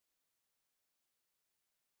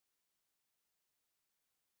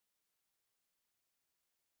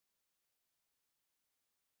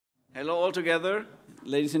Hello all together,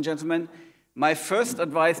 ladies and gentlemen. My first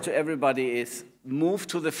advice to everybody is move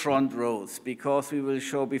to the front rows because we will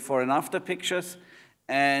show before and after pictures,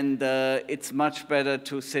 and it's much better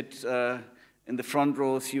to sit in the front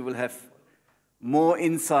rows. You will have more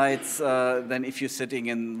insights than if you're sitting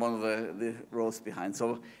in one of the rows behind.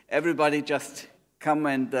 So everybody just come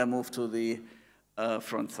and move to the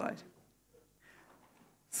front side.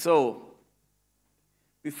 So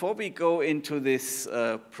before we go into this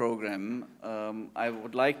program, I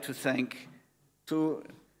would like to thank two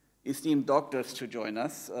esteemed doctors to join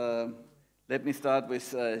us. Let me start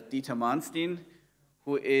with Dieter Manstein,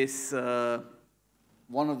 who is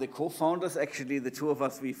one of the co-founders. Actually, the two of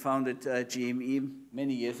us, we founded GME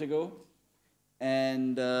many years ago.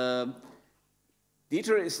 And Dieter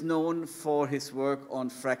is known for his work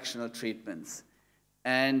on fractional treatments.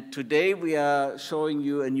 And today we are showing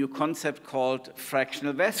you a new concept called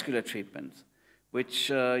fractional vascular treatment, which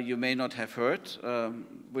you may not have heard,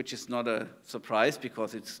 which is not a surprise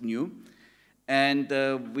because it's new.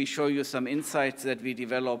 And we show you some insights that we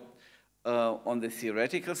developed on the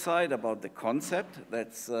theoretical side about the concept.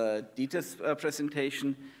 That's Dieter's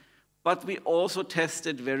presentation. But we also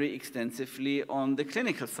tested very extensively on the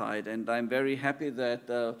clinical side. And I'm very happy that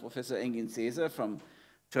Professor Engin Sezer from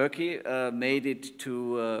Turkey made it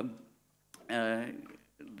to the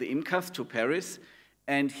IMCAS, to Paris,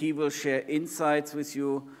 and he will share insights with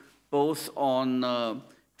you both on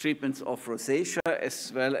treatments of rosacea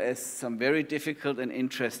as well as some very difficult and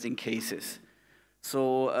interesting cases.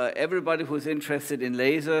 So everybody who's interested in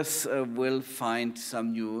lasers will find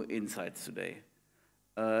some new insights today.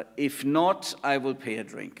 If not, I will pay a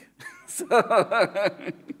drink. So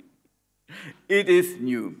it is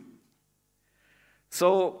new.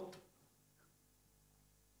 So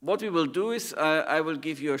what we will do is I will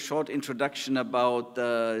give you a short introduction about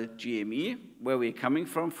GME, where we're coming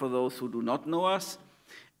from, for those who do not know us.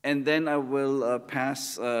 And then I will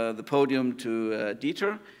pass the podium to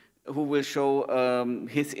Dieter, who will show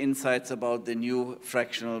his insights about the new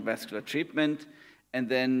fractional vascular treatment. And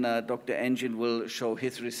then Dr. Engin will show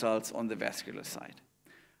his results on the vascular side.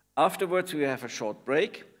 Afterwards, we have a short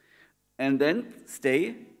break. And then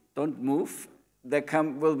stay, don't move. There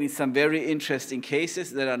will be some very interesting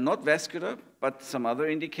cases that are not vascular, but some other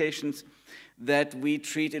indications that we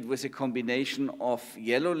treated with a combination of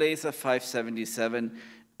yellow laser 577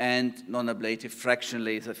 and non-ablative fractional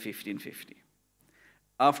laser 1550.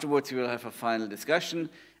 Afterwards, we will have a final discussion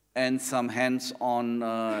and some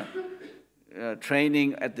hands-on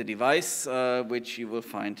training at the device, which you will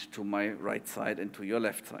find to my right side and to your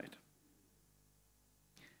left side.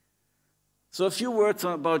 So a few words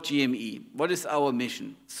about GME. What is our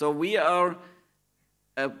mission? So we are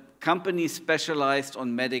a company specialized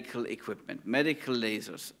on medical equipment, medical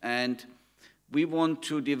lasers, and we want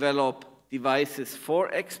to develop devices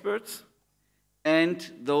for experts, and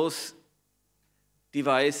those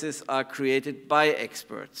devices are created by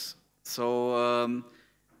experts. So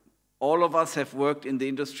all of us have worked in the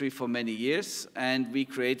industry for many years, and we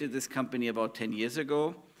created this company about 10 years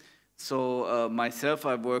ago. So myself,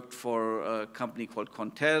 I worked for a company called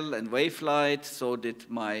Contel and Wavelight, so did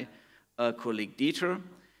my colleague Dieter.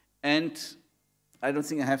 And I don't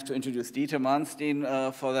think I have to introduce Dieter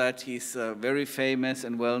Manstein for that. He's very famous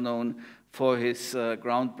and well-known for his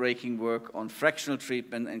groundbreaking work on fractional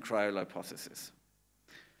treatment and cryolipolysis.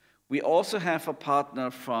 We also have a partner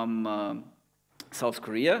from South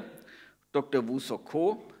Korea, Dr. Woo Sok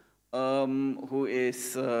Ko, who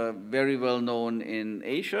is very well known in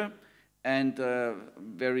Asia and a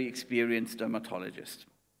very experienced dermatologist.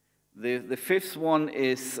 The fifth one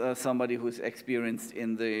is somebody who's experienced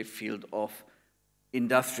in the field of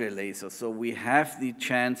industrial lasers. So we have the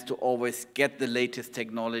chance to always get the latest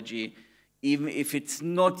technology, even if it's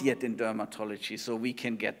not yet in dermatology, so we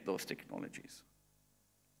can get those technologies.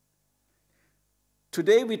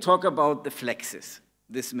 Today we talk about the FlexSys,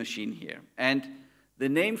 this machine here. And the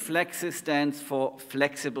name FlexSys stands for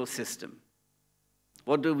flexible system.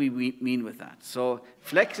 What do we mean with that? So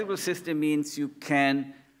flexible system means you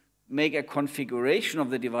can make a configuration of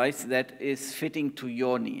the device that is fitting to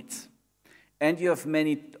your needs. And you have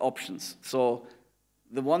many options. So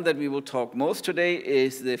the one that we will talk most today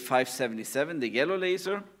is the 577, the yellow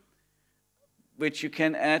laser, which you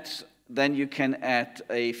can add. Then you can add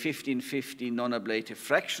a 1550 non-ablative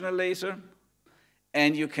fractional laser.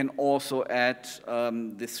 And you can also add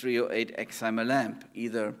the 308 excimer lamp,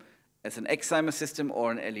 either as an excimer system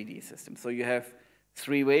or an LED system. So you have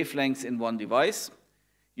 3 wavelengths in one device.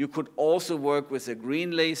 You could also work with a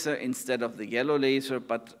green laser instead of the yellow laser,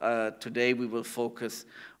 but today we will focus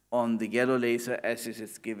on the yellow laser, as it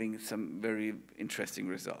is giving some very interesting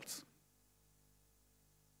results.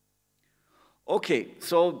 Okay,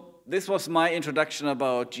 so this was my introduction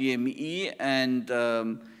about GME and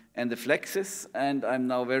the FlexSys, and I'm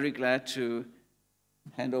now very glad to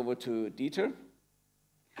hand over to Dieter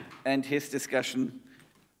and his discussion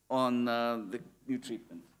on the new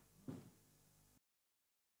treatment.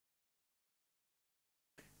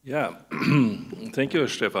 Yeah, thank you,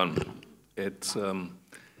 Stefan. It's a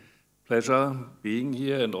pleasure being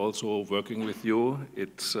here and also working with you.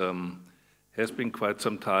 It has been quite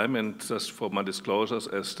some time, and just for my disclosures,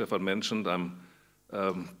 as Stefan mentioned, I'm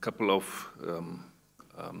a couple of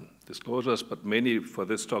disclosures, but mainly for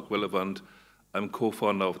this talk relevant, I'm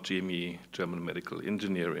co-founder of GME, German Medical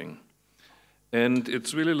Engineering. And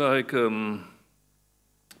it's really like a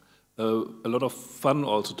lot of fun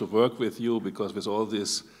also to work with you, because with all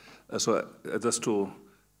this, so just to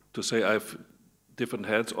say I have different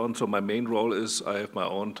hats on, so my main role is I have my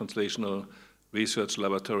own translational research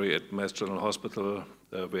laboratory at Mass General Hospital,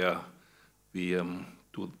 where we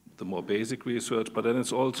do the more basic research, but then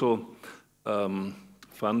it's also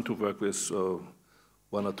fun to work with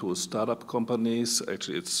one or two startup companies.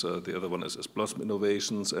 Actually, it's the other one is Blossom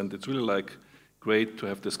Innovations, and it's really like great to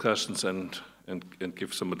have discussions and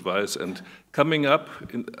give some advice. And coming up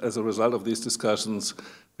as a result of these discussions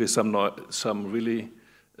with some really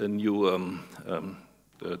new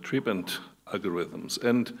treatment algorithms.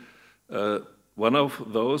 And one of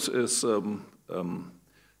those is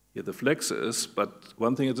here the FlexSys, but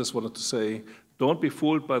one thing I just wanted to say, don't be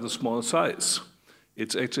fooled by the small size.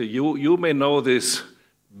 It's actually, you may know these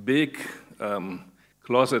big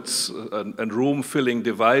closets and room-filling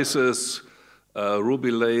devices,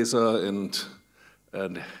 ruby laser and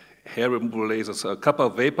hair removal lasers, a copper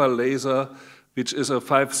vapor laser, which is a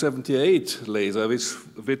 578 laser,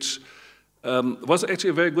 which was actually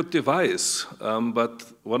a very good device.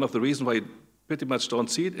 But one of the reasons why you pretty much don't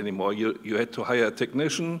see it anymore, you had to hire a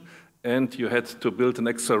technician and you had to build an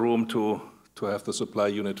extra room to have the supply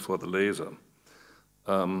unit for the laser.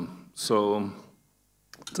 So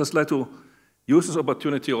just like to use this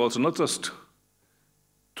opportunity also, not just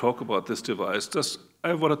talk about this device, just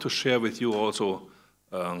I wanted to share with you also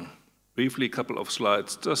briefly a couple of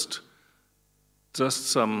slides, just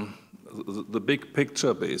the big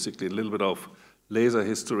picture basically, a little bit of laser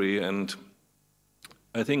history. And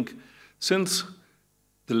I think since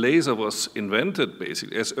the laser was invented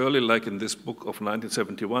basically, as early like in this book of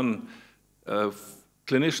 1971,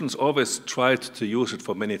 clinicians always tried to use it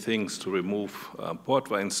for many things, to remove port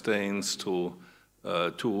wine stains, to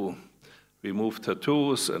remove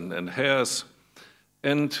tattoos and hairs.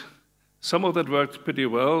 And some of that worked pretty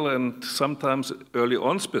well, and sometimes early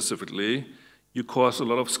on specifically, you cause a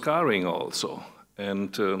lot of scarring also.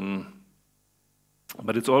 And,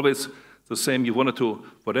 but it's always the same, you wanted to,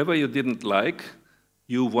 whatever you didn't like,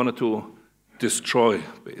 you wanted to destroy,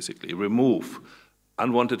 basically, remove.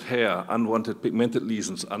 Unwanted hair, unwanted pigmented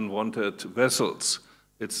lesions, unwanted vessels.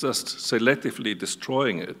 It's just selectively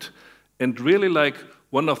destroying it. And really like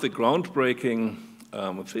one of the groundbreaking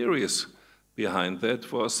theories behind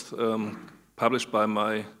that was published by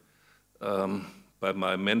my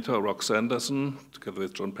mentor, Rock Sanderson, together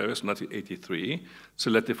with John Paris in 1983,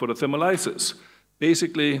 Selective Photothermolysis.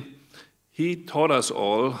 Basically, he taught us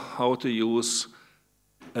all how to use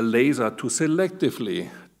a laser to selectively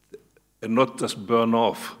and not just burn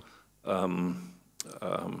off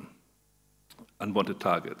unwanted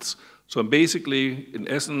targets. So basically, in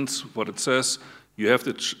essence, what it says, you have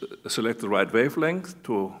to select the right wavelength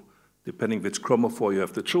to, depending which chromophore you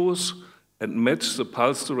have to choose, and match the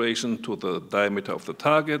pulse duration to the diameter of the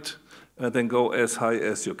target, and then go as high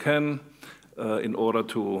as you can in order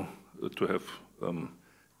to have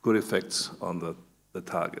good effects on the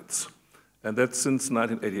targets. And that since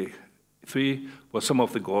 1983 was some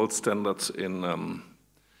of the gold standards in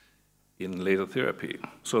laser therapy.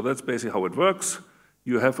 So that's basically how it works.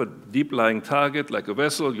 You have a deep-lying target, like a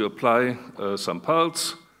vessel, you apply some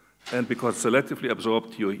pulse, and because selectively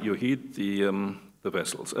absorbed, you heat the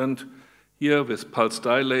vessels. And here with pulse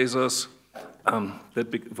dye lasers,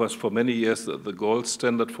 that was for many years the gold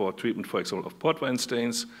standard for treatment, for example, of port wine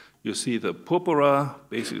stains. You see the purpura,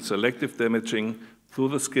 basically selective damaging through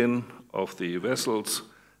the skin of the vessels,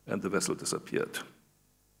 and the vessel disappeared.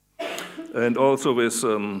 And also with,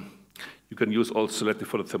 you can use also selective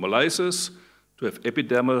photothermolysis to have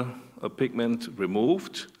epidermal pigment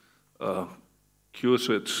removed, cures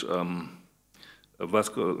with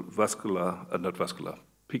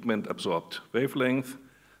pigment absorbed wavelength,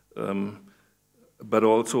 but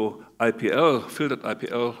also IPL, filtered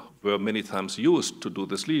IPL, were many times used to do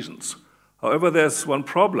these lesions. However, there's one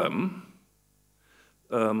problem.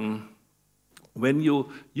 When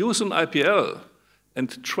you use an IPL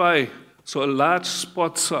and try a large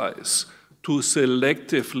spot size to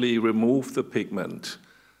selectively remove the pigment,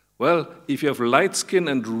 well, if you have light skin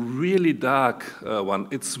and really dark one,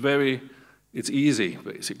 it's easy,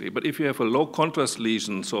 basically. But if you have a low contrast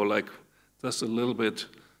lesion, so like just a little bit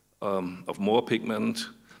of more pigment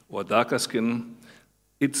or darker skin,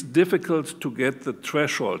 it's difficult to get the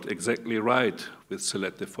threshold exactly right with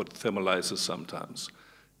selective photothermolysis sometimes.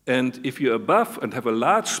 And if you're above and have a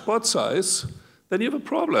large spot size, then you have a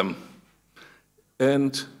problem.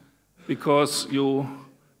 And because you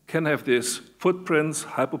can have these footprints,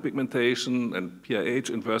 hypopigmentation, and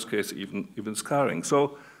PIH, in worst case, even scarring.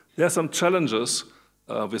 So there are some challenges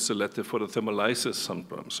with selective photothermolysis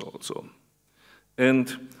sometimes also.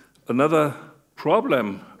 And another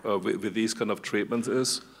problem with these kind of treatments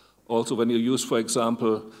is also when you use, for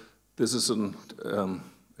example, this is an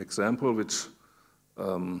example which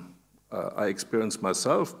I experienced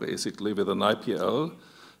myself, basically, with an IPL.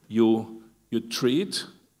 You treat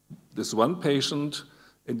this one patient,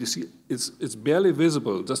 and you see it's barely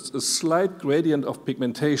visible, just a slight gradient of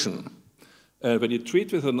pigmentation. And when you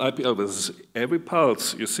treat with an IPL, with every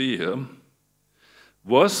pulse you see here,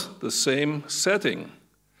 was the same setting.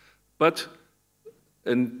 But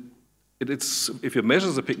if you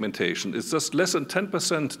measure the pigmentation, it's just less than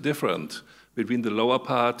 10% different between the lower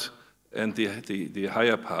part and the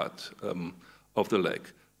higher part of the leg.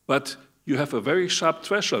 But you have a very sharp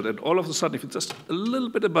threshold, and all of a sudden, if it's just a little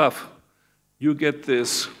bit above, you get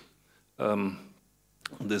this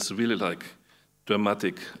really like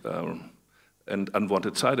dramatic and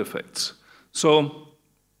unwanted side effects. So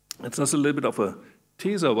it's just a little bit of a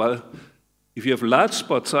teaser. While if you have large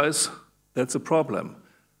spot size, that's a problem.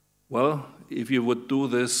 Well, if you would do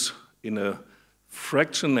this in a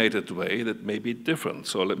fractionated way, that may be different.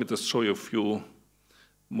 So let me just show you a few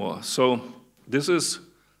more. So this is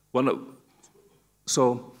one of,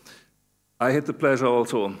 so I had the pleasure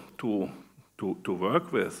also to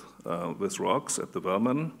work with rocks at the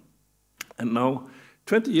Verman. And now,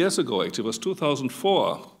 20 years ago, actually, it was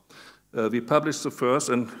 2004, we published the first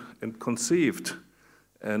and conceived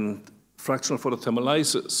and fractional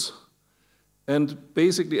photothermolysis. And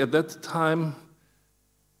basically, at that time,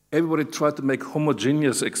 everybody tried to make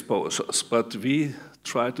homogeneous exposures, but we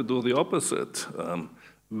tried to do the opposite,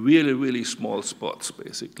 really, really small spots,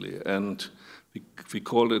 basically. And we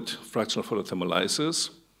called it fractional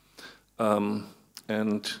photothermolysis.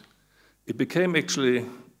 And it became actually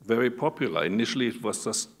very popular. Initially, it was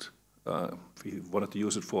just, we wanted to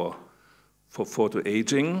use it for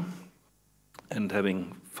photoaging and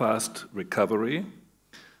having fast recovery.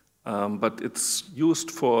 But it's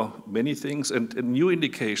used for many things, and new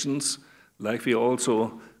indications, like we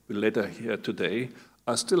also will later hear today,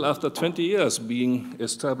 are still after 20 years being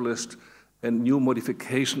established, and new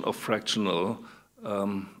modification of fractional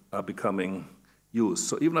are becoming used.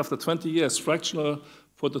 So even after 20 years, fractional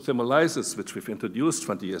photothermolysis, which we've introduced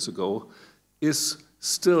 20 years ago, is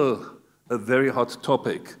still a very hot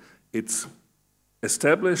topic. It's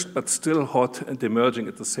established, but still hot and emerging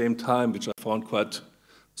at the same time, which I found quite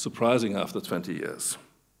surprising after 20 years.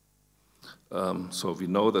 So we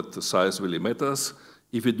know that the size really matters.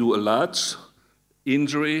 If you do a large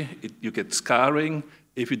injury, you get scarring.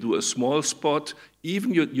 If you do a small spot,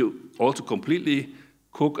 even you also completely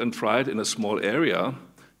cook and fry it in a small area,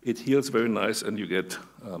 it heals very nice and you get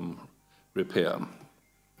repair.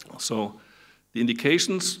 So the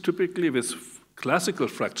indications typically with classical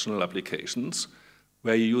fractional applications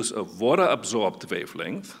where you use a water-absorbed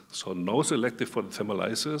wavelength, so no selective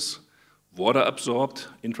photothermolysis, water-absorbed,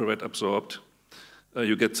 infrared-absorbed,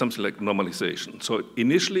 you get something like normalization. So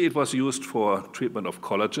initially it was used for treatment of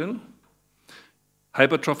collagen,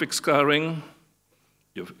 hypertrophic scarring,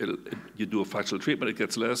 you do a fractional treatment, it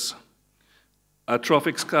gets less.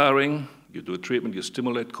 Atrophic scarring, you do a treatment, you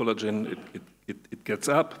stimulate collagen, it gets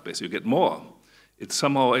up, basically you get more. It's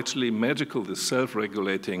somehow actually magical, the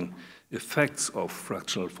self-regulating effects of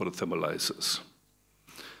fractional photothermolysis.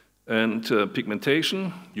 And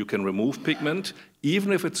pigmentation, you can remove pigment,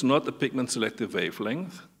 even if it's not a pigment-selective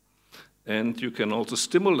wavelength. And you can also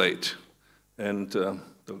stimulate. And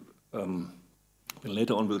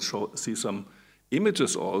later on we'll see some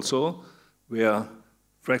images also where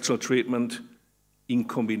fractional treatment in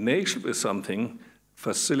combination with something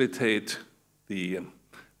facilitate the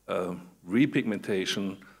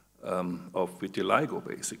repigmentation of vitiligo,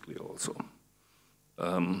 basically, also.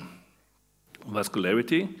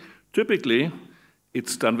 Vascularity, typically,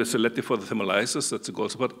 it's done with selective photothermolysis, that's the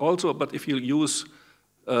goal. But if you use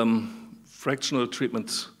fractional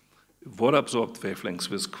treatments water-absorbed wavelengths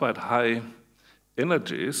with quite high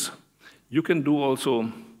energies, you can do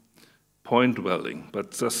also point welding,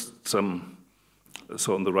 but just some,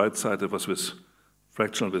 so on the right side it was with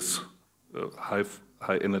fractional with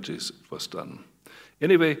high energies it was done.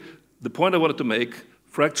 Anyway, the point I wanted to make,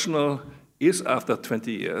 fractional is after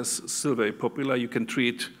 20 years still very popular. You can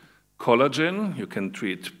treat collagen, you can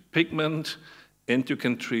treat pigment, and you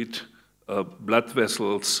can treat blood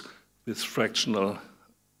vessels with fractional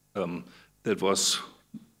that was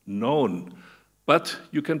known. But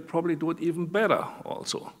you can probably do it even better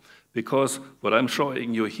also, because what I'm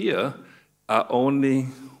showing you here are only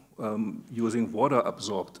using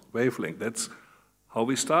water-absorbed wavelength. That's how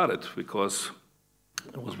we started, because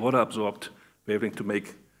it was water-absorbed wavelength to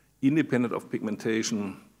make, independent of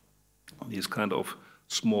pigmentation, these kind of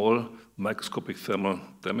small microscopic thermal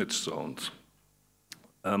damage zones.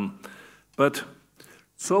 But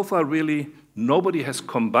so far, really, nobody has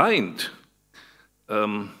combined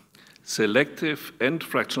selective and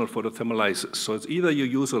fractional photothermolysis. So it's either you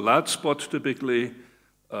use a large spot, typically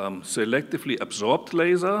selectively absorbed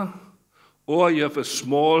laser, or you have a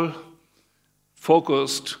small,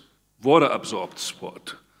 focused, water-absorbed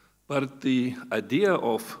spot. But the idea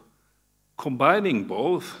of combining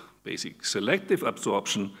both, basic selective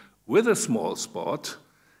absorption with a small spot,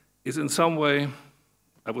 is in some way,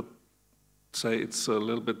 I would say it's a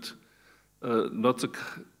little bit not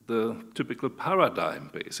the typical paradigm,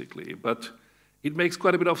 basically. But it makes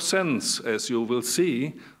quite a bit of sense, as you will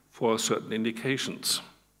see, for certain indications.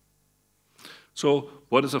 So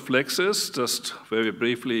what is a FlexSys? Just very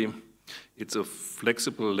briefly, it's a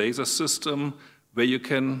flexible laser system where you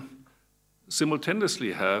can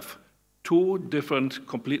simultaneously have two different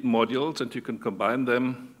complete modules, and you can combine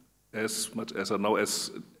them as much as I know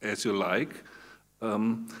as you like,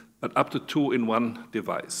 but up to two in one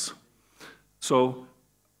device. So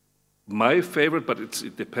my favorite, but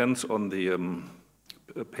it depends on the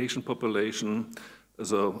patient population.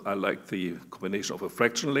 So I like the combination of a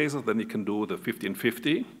fractional laser, then you can do the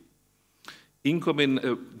 1550.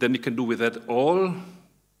 Then you can do with that all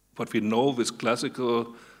what we know with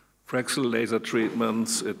classical fractional laser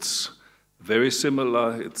treatments. It's very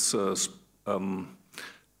similar. It's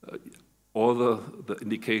all the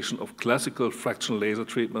indication of classical fractional laser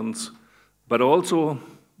treatments. But also,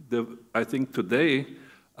 I think today,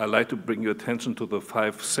 I'd like to bring your attention to the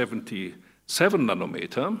 577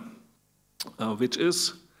 nanometer, which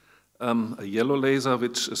is a yellow laser,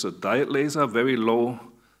 which is a diode laser, very low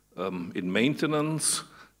in maintenance,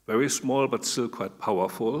 very small but still quite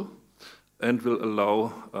powerful, and will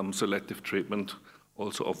allow selective treatment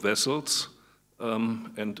also of vessels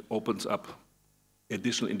and opens up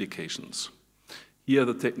additional indications. Here are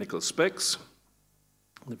the technical specs.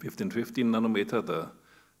 The 1515 nanometer, the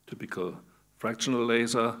typical fractional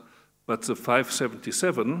laser, but the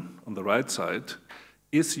 577 on the right side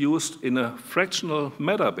is used in a fractional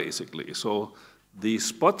matter, basically. So the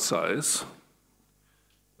spot size,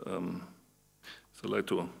 so I'd like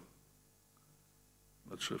to,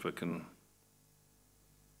 not sure if I can,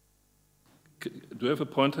 do I have a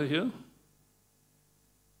pointer here?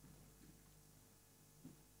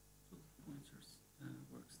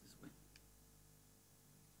 Works this way.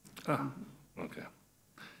 Ah, okay.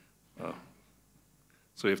 Oh.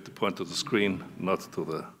 So you have to point to the screen, not to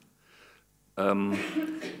the...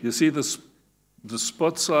 you see the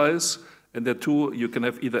spot size, and there two, you can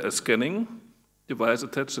have either a scanning device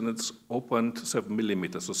attached, and it's 0.7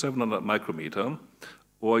 millimeters, so 700 micrometer,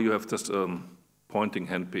 or you have just a pointing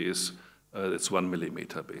handpiece, it's 1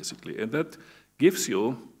 millimeter, basically. And that gives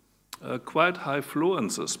you quite high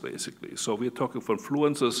fluences, basically. So we're talking from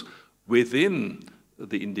fluences within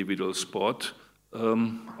the individual spot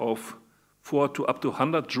of 4 to up to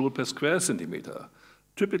 100 joules per square centimeter.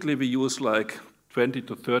 Typically, we use like 20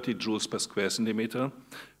 to 30 joules per square centimeter,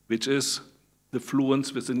 which is the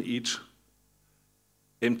fluence within each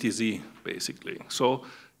MTZ, basically. So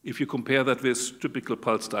if you compare that with typical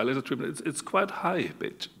pulse dilator treatment, it's quite high,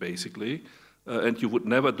 basically. And you would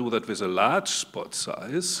never do that with a large spot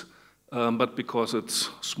size, but because it's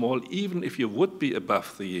small, even if you would be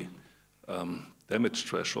above the damage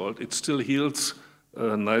threshold, it still heals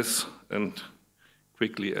nice and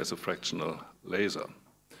quickly as a fractional laser.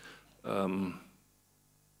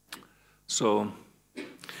 So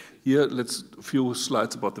here, let's a few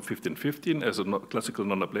slides about the 1515 as a classical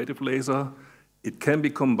non-ablative laser. It can be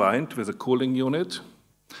combined with a cooling unit.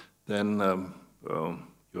 Then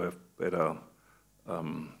you have better,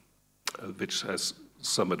 which has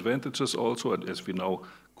some advantages also. And as we know,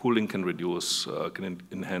 cooling can reduce, can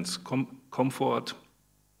enhance comfort.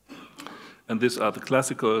 And these are the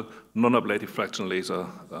classical non-ablative fractional laser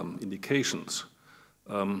indications.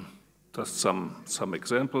 Just some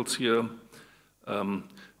examples here.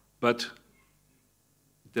 But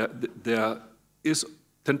there is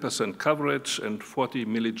 10% coverage and 40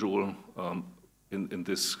 millijoule in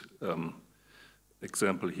this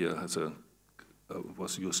example here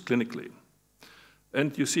was used clinically.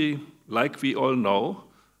 And you see, like we all know,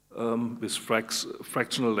 with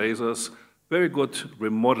fractional lasers, very good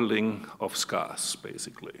remodeling of scars,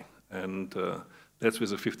 basically. And that's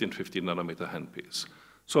with a 1550 nanometer handpiece.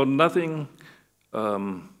 So nothing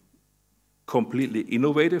completely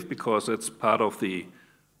innovative, because it's part of the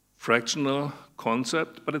fractional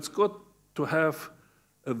concept, but it's good to have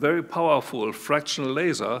a very powerful fractional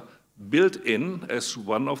laser built in as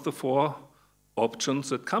one of the 4 options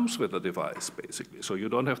that comes with the device, basically. So you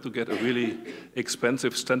don't have to get a really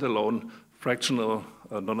expensive standalone fractional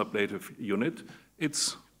non-ablative unit.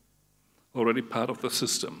 It's already part of the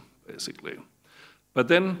system, basically. But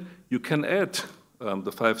then you can add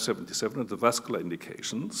the 577 and the vascular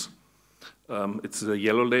indications. It's a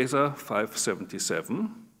yellow laser,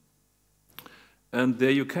 577. And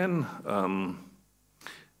there you can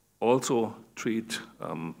also treat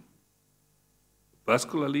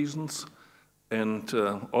vascular lesions and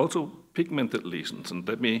also pigmented lesions. And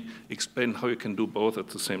let me explain how you can do both at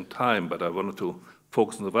the same time, but I wanted to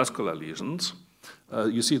focus on the vascular lesions.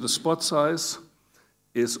 You see the spot size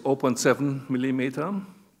is 0.7 millimeter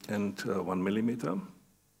and 1 millimeter.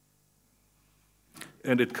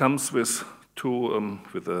 And it comes with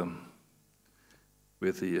the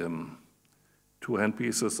 2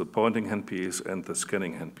 handpieces, the pointing handpiece and the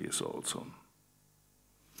scanning handpiece also.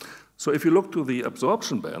 So if you look to the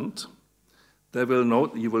absorption band,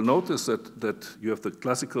 you will notice that you have the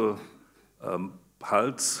classical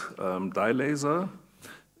pulse dye laser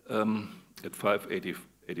at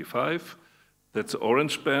 585. That's the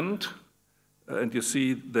orange band. And you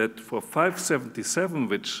see that for 577,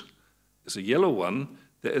 which is a yellow one,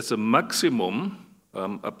 there is a maximum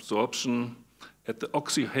absorption at the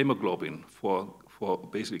oxyhemoglobin for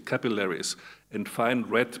basically capillaries and fine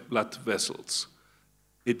red blood vessels.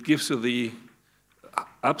 It gives you the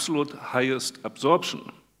absolute highest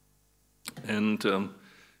absorption. And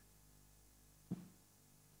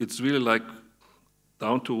it's really like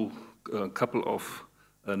down to a couple of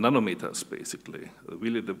nanometers, basically,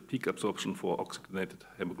 really the peak absorption for oxygenated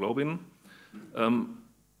hemoglobin.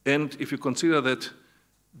 And if you consider that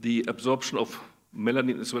the absorption of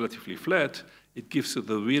melanin is relatively flat, it gives you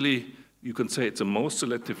the really, you can say it's the most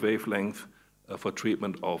selective wavelength for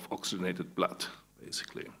treatment of oxygenated blood,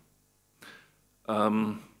 basically.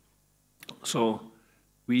 So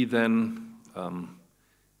we then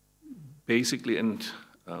basically, and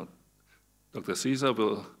Dr. Sezer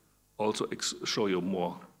will also show you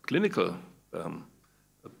more clinical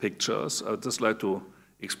pictures. I'd just like to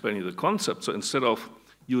explain you the concept. So instead of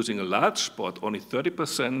using a large spot, only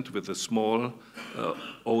 30% with a small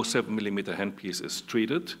 0.7 millimeter handpiece is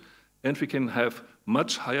treated, and we can have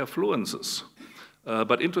much higher fluences.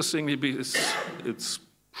 But interestingly, it's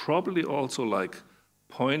probably also like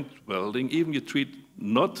point welding. Even you treat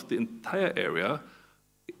not the entire area,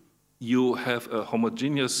 you have a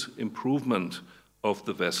homogeneous improvement of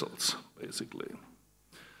the vessels, basically.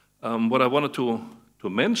 What I wanted to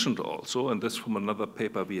mention also, and this from another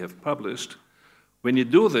paper we have published, when you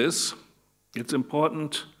do this, it's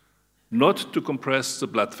important not to compress the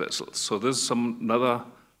blood vessels. So this is another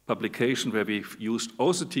publication where we've used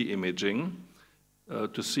OCT imaging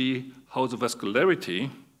to see how the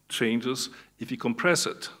vascularity changes if you compress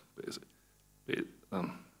it, basically. If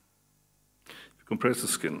you compress the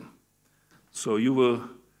skin. So you will,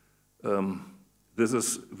 this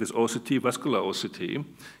is with OCT, vascular OCT,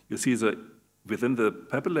 you see within the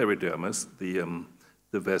papillary dermis,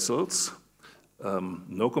 the vessels,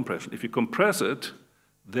 no compression. If you compress it,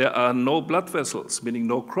 there are no blood vessels, meaning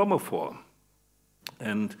no chromophore.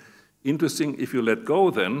 And interesting, if you let go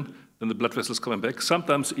then the blood vessels coming back,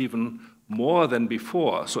 sometimes even more than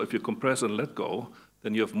before. So if you compress and let go,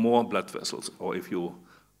 then you have more blood vessels, or if you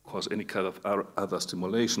cause any kind of other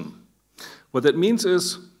stimulation. What that means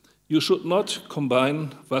is you should not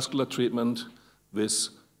combine vascular treatment with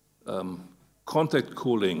contact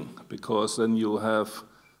cooling, because then you have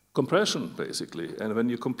compression, basically. And when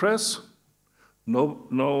you compress, no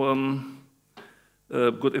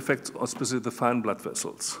good effects on specifically the fine blood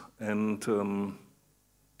vessels. And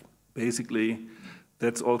basically,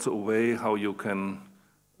 that's also a way how you can,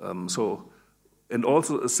 and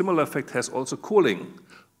also a similar effect has also cooling.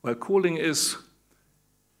 While cooling is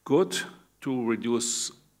good to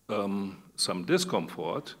reduce some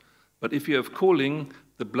discomfort, but if you have cooling,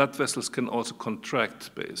 the blood vessels can also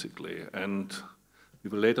contract, basically. And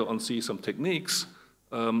we will later on see some techniques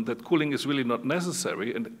that cooling is really not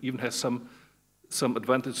necessary and even has some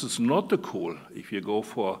advantages not to cool if you go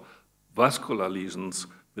for vascular lesions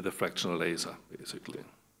with a fractional laser, basically.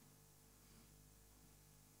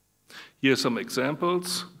 Here are some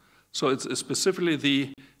examples. So it's specifically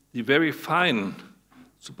the very fine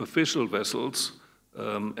superficial vessels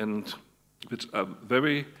and which are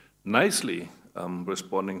very nicely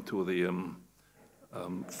responding to the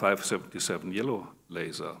 577 yellow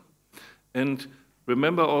laser. And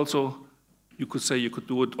remember also, you could say you could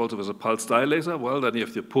do it also with a pulse dye laser. Well, then you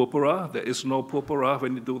have the purpura. There is no purpura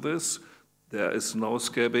when you do this. There is no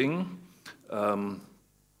scabbing.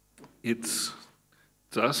 It's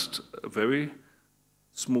just a very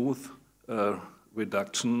smooth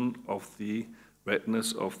reduction of the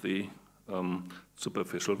redness of the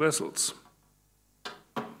superficial vessels.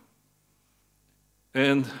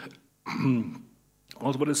 And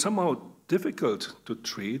also what is somehow difficult to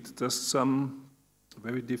treat, just some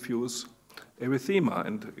very diffuse erythema.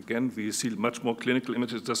 And again, we see much more clinical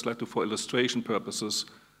images, just like to, for illustration purposes,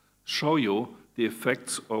 show you the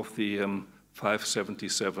effects of the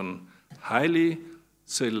 577 highly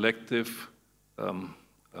selective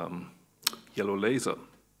yellow laser.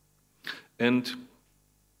 And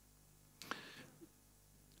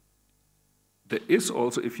there is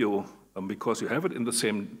also, if you, because you have it in the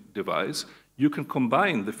same device, you can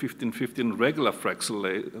combine the 1515 regular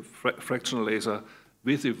fractional laser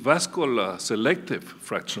with the vascular selective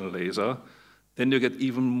fractional laser, then you get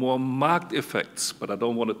even more marked effects. But I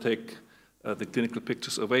don't want to take the clinical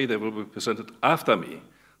pictures away. They will be presented after me.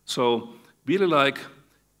 So really, like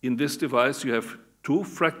in this device, you have two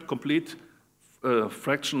complete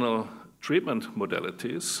fractional treatment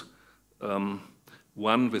modalities.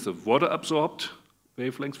 One with a water-absorbed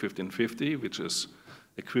wavelength, 1550, which is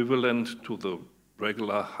equivalent to the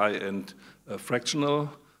regular high-end fractional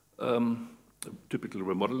typical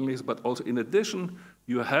remodeling laser, but also in addition,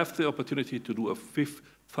 you have the opportunity to do a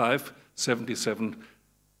 577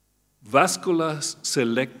 vascular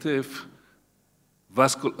selective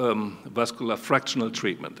vascular fractional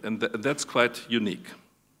treatment, and that's quite unique.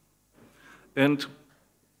 And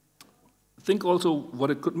think also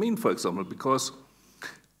what it could mean, for example, because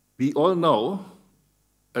we all know,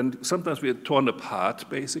 and sometimes we are torn apart,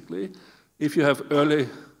 basically, if you have early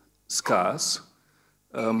scars,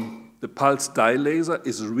 the pulse dye laser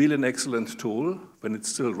is really an excellent tool when it's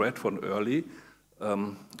still red for an early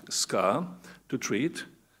scar to treat.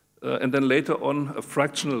 And then later on, a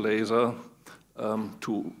fractional laser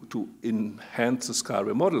to enhance the scar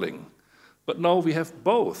remodeling. But now we have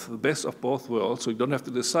both, the best of both worlds, so you don't have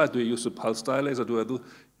to decide, do you use a pulse dye laser, do I do?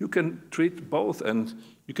 You can treat both, and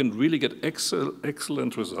you can really get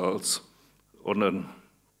excellent results on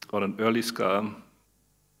an early scar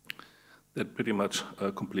that pretty much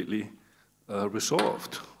completely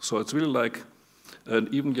resolved. So it's really like,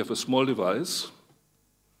 and even if you have a small device,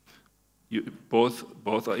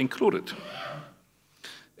 both are included.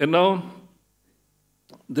 And now,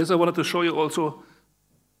 this I wanted to show you also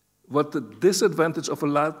what the disadvantage of a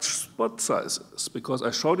large spot size is, because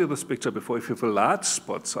I showed you this picture before. If you have a large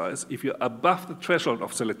spot size, if you're above the threshold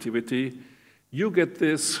of selectivity, you get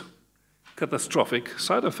these catastrophic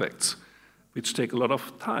side effects, which take a lot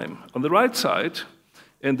of time. On the right side,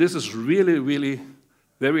 and this is really, really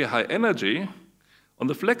very high energy, on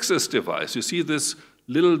the FlexSys device, you see this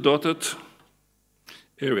little dotted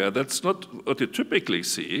area. That's not what you typically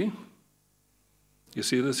see. You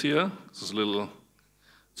see this here? This is little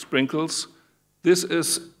sprinkles. This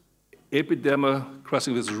is epidermal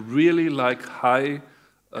crusting with really like high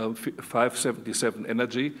 577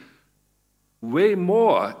 energy, way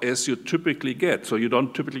more as you typically get. So you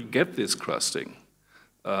don't typically get this crusting.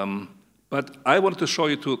 But I wanted to show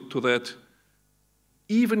you to that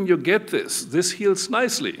even you get this heals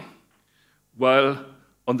nicely. While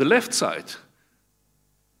on the left side,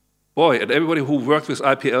 boy, and everybody who worked with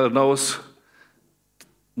IPL knows,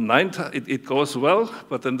 it goes well,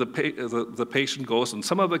 but then the patient goes on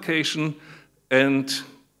summer vacation, and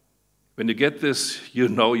when you get this, you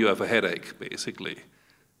know you have a headache, basically.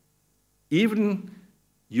 Even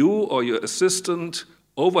you or your assistant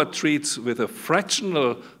overtreats with a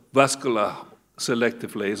fractional vascular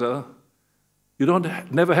selective laser, you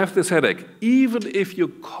never have this headache, even if you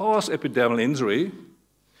cause epidermal injury,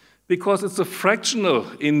 because it's a fractional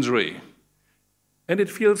injury, and it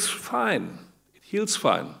feels fine. Heals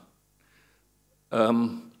fine.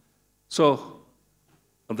 So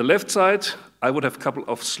on the left side, I would have a couple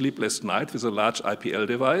of sleepless nights with a large IPL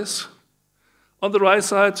device. On the right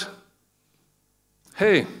side,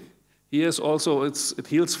 hey, Here's also, it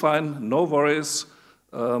heals fine, no worries.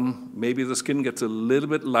 Maybe the skin gets a little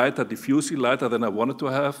bit lighter, diffusely lighter than I wanted to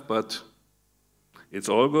have, but it's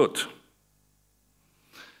all good.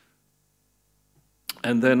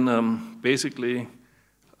 And then basically,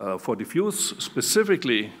 for diffuse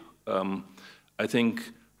specifically, I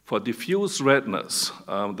think for diffuse redness,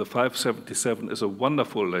 the 577 is a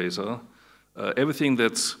wonderful laser. Everything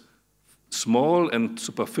that's small and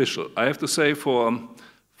superficial. I have to say for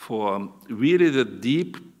really the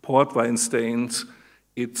deep port wine stains,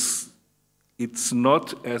 it's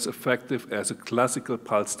not as effective as a classical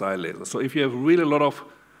pulse dye laser. So if you have really a lot of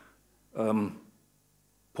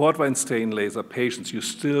port wine stain laser patients, you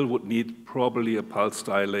still would need probably a pulse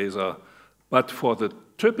dye laser. But for the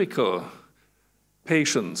typical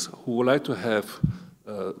patients who would like to have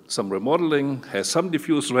some remodeling, has some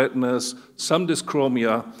diffuse redness, some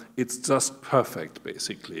dyschromia, it's just perfect,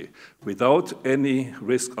 basically, without any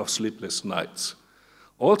risk of sleepless nights.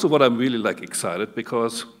 Also, what I'm really excited,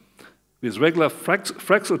 because with regular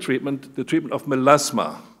Fraxel treatment, the treatment of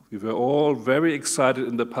melasma, we were all very excited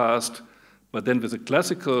in the past, but then with the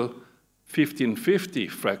classical 1550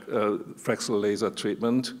 Fraxel laser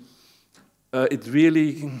treatment, it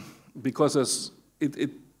really, because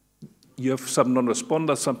you have some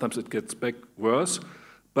non-responders, sometimes it gets back worse,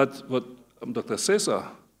 but what Dr. Sezer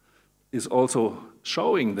is also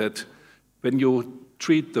showing that when you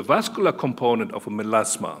treat the vascular component of a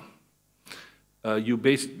melasma, you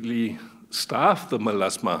basically starve the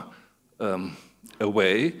melasma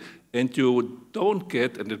away, and you don't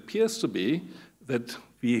get, and it appears to be, that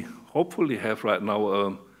we hopefully have right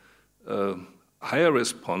now a higher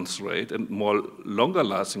response rate and more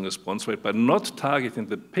longer-lasting response rate by not targeting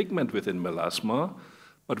the pigment within melasma,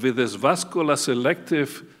 but with this vascular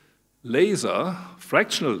selective laser,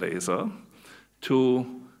 fractional laser, to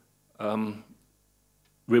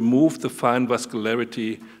remove the fine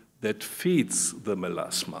vascularity that feeds the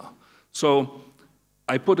melasma. So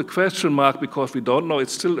I put a question mark because we don't know.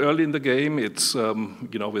 It's still early in the game. It's,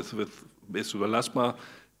 with melasma,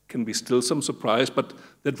 can be still some surprise, but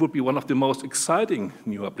that would be one of the most exciting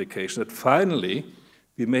new applications, that finally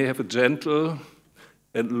we may have a gentle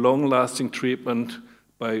and long-lasting treatment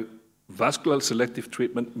by vascular selective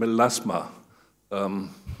treatment melasma, and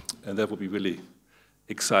that would be really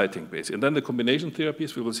exciting, basically. And then the combination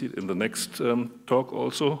therapies, we will see it in the next talk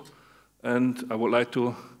also, and I would like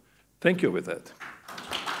to thank you with that.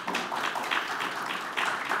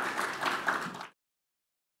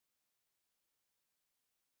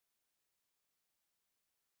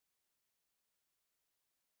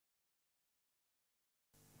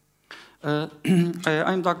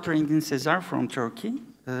 I'm Dr. Engin Sezer from Turkey.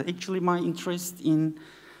 Actually, my interest in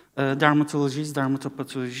dermatology is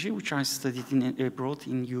dermatopathology, which I studied abroad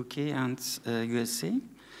in UK and USA.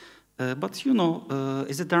 But you know,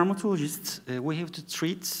 as a dermatologist, we have to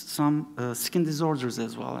treat some skin disorders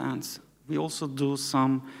as well, and we also do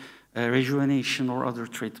some rejuvenation or other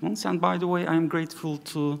treatments. And by the way, I'm grateful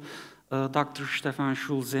to Dr. Stefan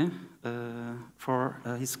Schulze for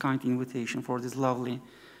his kind invitation for this lovely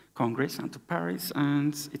Congress and to Paris,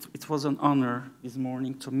 and it was an honor this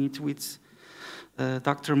morning to meet with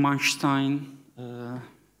Dr. Manstein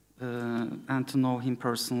and to know him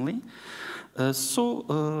personally. So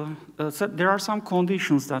there are some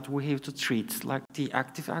conditions that we have to treat, like the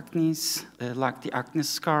active acne, like the acne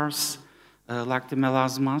scars, like the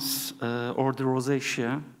melasmas, or the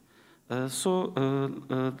rosacea.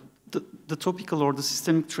 The topical or the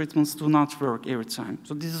systemic treatments do not work every time.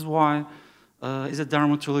 So this is why as a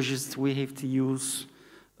dermatologist, we have to use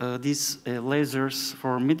these lasers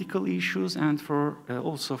for medical issues and for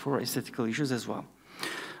also for aesthetical issues as well.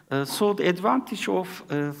 So the advantage of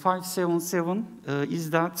 577 is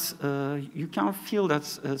that you can feel that,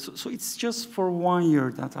 so it's just for 1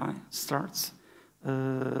 year that I start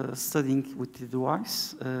studying with the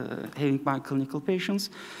device, having my clinical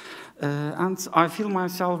patients, and I feel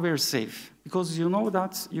myself very safe, because you know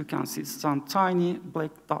that you can see some tiny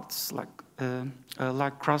black dots like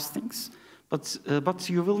crustings, but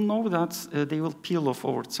you will know that they will peel off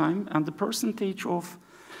over time, and the percentage of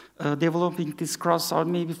developing these crusts are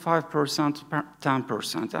maybe 5% to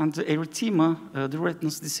 10%, and the erythema, the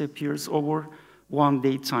redness disappears over 1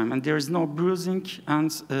 day time, and there is no bruising,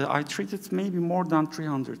 and I treated maybe more than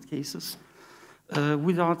 300 cases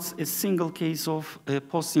without a single case of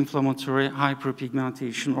post-inflammatory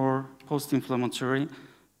hyperpigmentation or post-inflammatory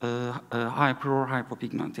hyper or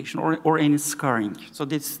hypopigmentation or any scarring. So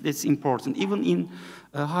that's important, even in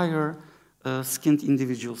higher skinned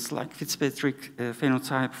individuals like Fitzpatrick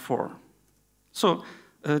phenotype 4. So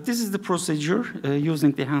This is the procedure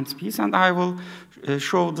using the handpiece, and I will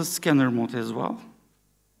show the scanner mode as well.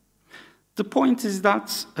 The point is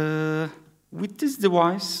that with this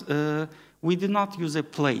device, we did not use a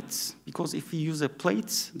plate, because if we use a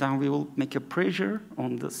plate, then we will make a pressure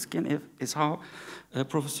on the skin, is how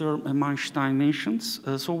Professor Manstein mentions.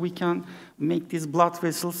 So we can make these blood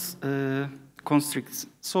vessels constrict.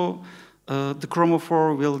 So the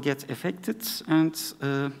chromophore will get affected, and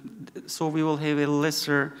so we will have a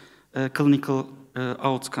lesser clinical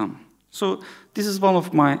outcome. So this is one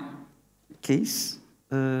of my case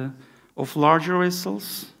of larger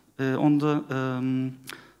vessels on the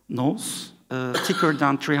nose, thicker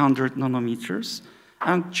than 300 nanometers.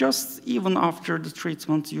 And just even after the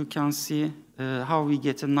treatment, you can see how we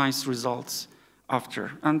get a nice results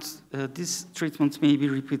after. And this treatment may be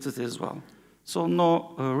repeated as well. So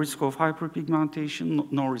no risk of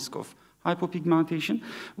hyperpigmentation, no risk of hypopigmentation.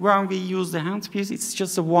 When we use the handpiece, it's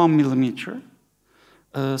just a 1 millimeter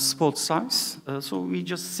spot size. So we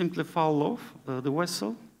just simply follow the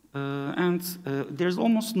vessel, and there's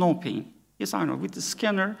almost no pain. Yes, I know. With the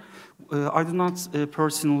scanner, I do not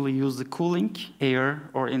personally use the cooling air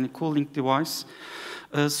or any cooling device.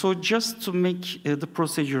 So just to make the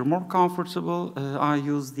procedure more comfortable, I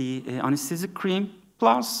use the anesthetic cream.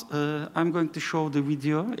 Plus, I'm going to show the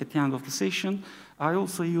video at the end of the session. I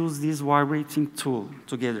also use this vibrating tool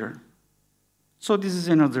together. So this is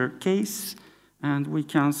another case, and we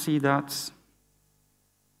can see that,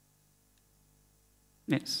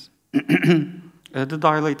 yes, the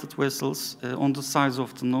dilated vessels on the sides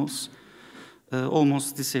of the nose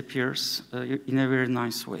almost disappears in a very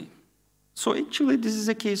nice way. So actually, this is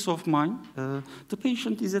a case of mine. The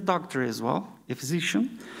patient is a doctor as well, a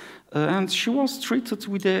physician. And she was treated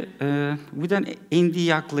with an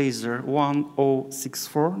Nd:YAG laser,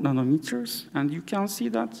 1064 nanometers. And you can see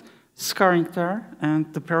that scarring there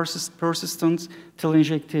and the persistent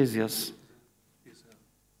telangiectasias.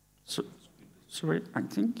 So, sorry, I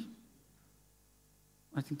think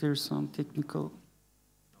there's some technical.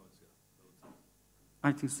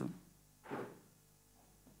 I think so.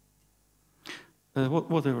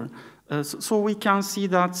 Whatever. So we can see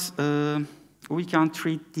that we can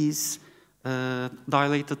treat these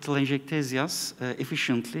dilated telangiectasias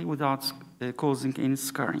efficiently without causing any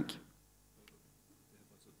scarring.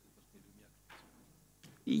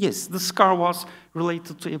 Yes, the scar was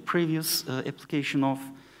related to a previous application of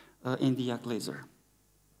Nd:YAG laser.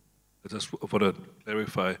 I just want to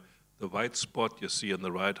clarify, the white spot you see in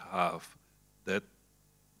the right half, that...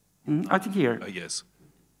 I think here. Yes,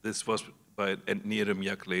 this was by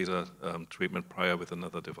Nd:YAG laser treatment prior with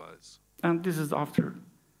another device. And this is after,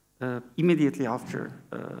 immediately after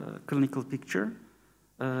clinical picture.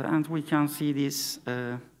 And we can see this,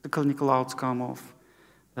 the clinical outcome of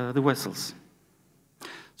the vessels.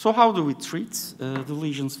 So how do we treat the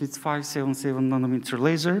lesions with 577 nanometer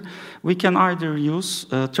laser? We can either use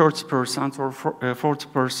 30% or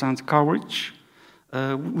 40% coverage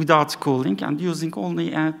without cooling and using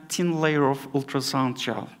only a thin layer of ultrasound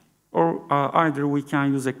gel. Or either we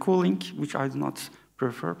can use a cooling, which I do not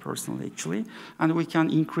prefer personally actually, and we can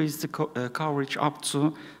increase the coverage up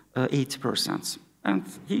to 80%. And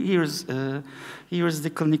here's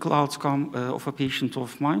the clinical outcome of a patient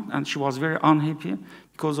of mine, and she was very unhappy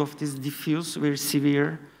because of this diffuse, very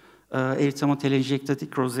severe erythemotelangiectatic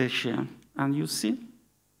rosacea. And you see,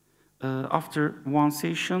 after one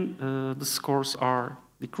session, the scores are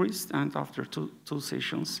decreased, and after two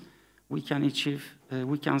sessions, we can achieve,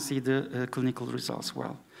 we can see the clinical results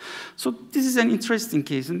well. So this is an interesting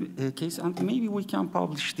case, and maybe we can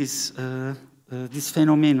publish this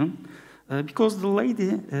phenomenon. Because the lady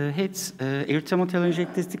had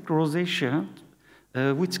erythemotelangiectatic rosacea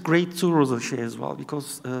with grade 2 rosacea as well,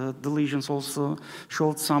 because the lesions also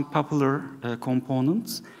showed some papillary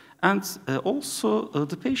components. And also,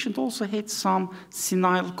 the patient also had some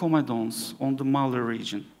senile comedones on the malar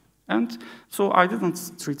region. And so I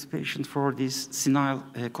didn't treat the patient for these senile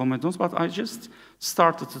comedones, but I just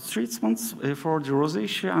started the treatments for the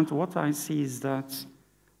rosacea, and what I see is that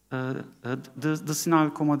the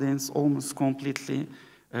senile comedones almost completely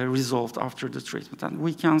resolved after the treatment. And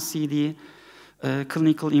we can see the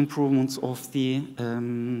clinical improvements of the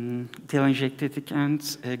telangiectatic and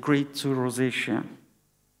grade 2 rosacea.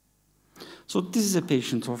 So this is a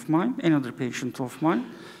patient of mine, another patient of mine,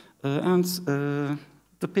 and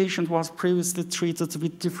the patient was previously treated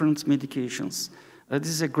with different medications. This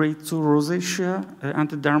is a grade 2 rosacea, and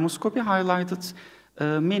the dermoscopy highlighted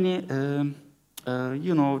many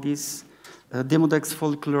these Demodex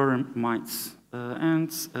follicularimides and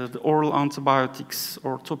the oral antibiotics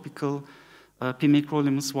or topical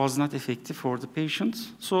pimecrolimus was not effective for the patient.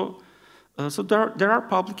 So there are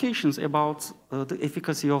publications about the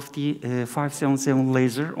efficacy of the 577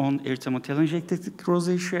 laser on erythema-telangiectatic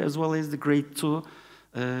rosacea as well as the grade 2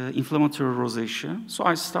 inflammatory rosacea. So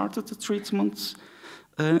I started the treatment,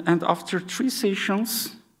 and after 3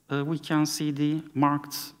 sessions, we can see the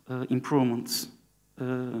marked improvements,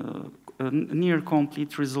 near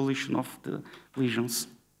complete resolution of the lesions.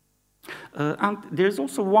 And there's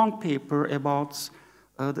also one paper about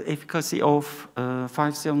the efficacy of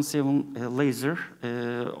 577 laser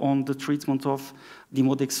on the treatment of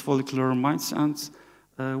Demodex follicular mites. And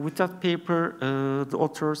with that paper, the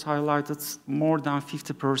authors highlighted more than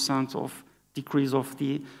 50% of decrease of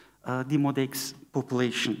the Demodex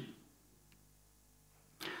population.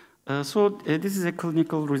 So this is a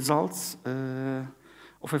clinical results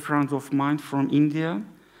of a friend of mine from India.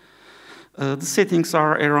 The settings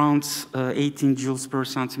are around 18 joules per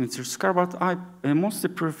centimeter square, but I mostly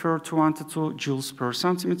prefer 22 joules per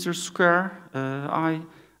centimeter square. I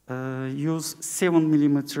use 7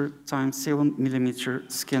 millimeter times 7 millimeter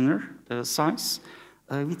scanner size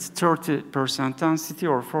with 30% density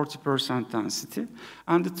or 40% density.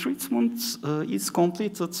 And the treatment is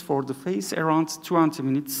completed for the face around 20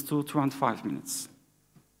 minutes to 25 minutes.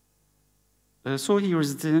 So here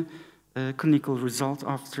is the clinical result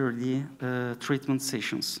after the treatment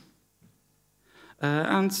sessions.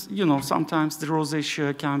 And, you know, sometimes the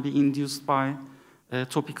rosacea can be induced by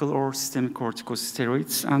topical or systemic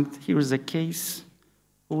corticosteroids. And here is a case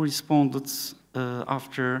who responded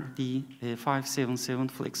after the 577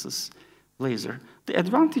 FlexSys laser. The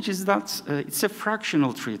advantage is that it's a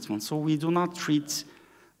fractional treatment, so we do not treat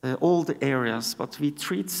all the areas, but we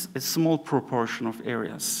treat a small proportion of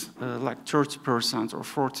areas, like 30% or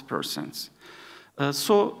 40%.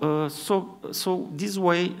 So this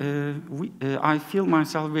way, I feel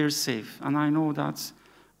myself very safe, and I know that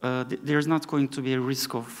there's not going to be a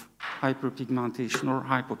risk of hyperpigmentation or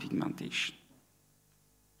hypopigmentation.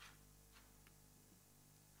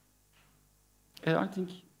 I think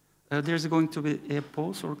there's going to be a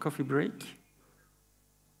pause or coffee break.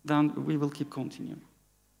 Then we will keep continuing.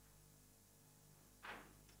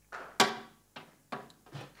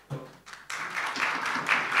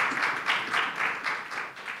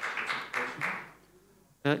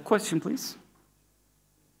 Question, please.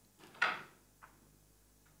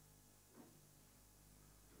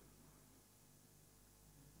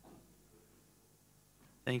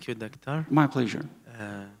 Thank you, Doctor. My pleasure.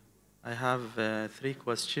 I have 3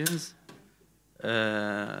 questions.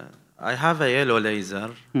 I have a yellow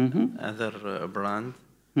laser, other brand.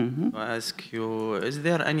 I ask you, is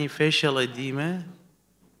there any facial edema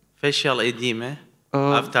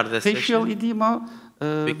after the facial session? edema,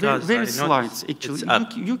 very slight, actually.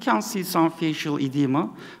 You can see some facial edema,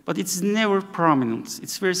 but it's never prominent.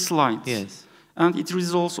 It's very slight. Yes. And it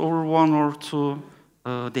resolves over 1 or 2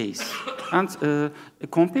 days. And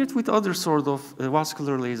compared with other sort of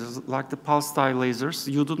vascular lasers, like the pulse dye lasers,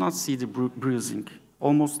 you do not see the bruising,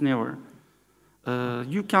 almost never.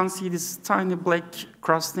 You can see these tiny black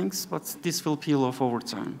crustings, but this will peel off over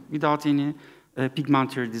time without any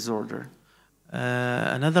pigmentary disorder.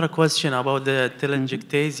 Another question about the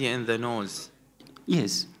telangiectasia in the nose.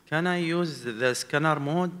 Yes. Can I use the scanner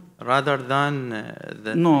mode rather than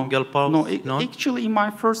the No, single pulse? no, actually in my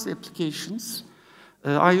first applications,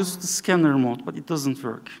 I used the scanner mode, but it doesn't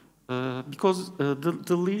work. Because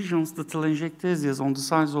the lesions, the telangiectasias on the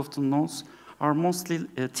sides of the nose are mostly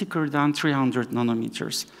thicker than 300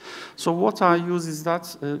 nanometers. So what I use is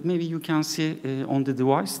that, maybe you can see on the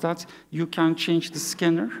device that you can change the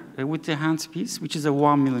scanner with the handpiece, which is a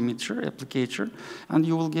 1 millimeter applicator, and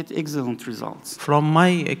you will get excellent results. From my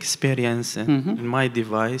experience in my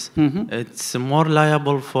device, it's more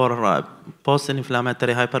liable for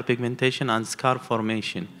post-inflammatory hyperpigmentation and scar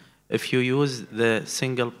formation if you use the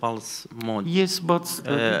single pulse mode. Yes, but...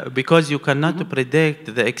 because you cannot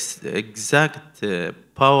predict the exact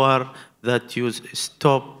power that you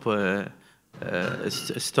stop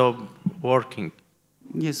working.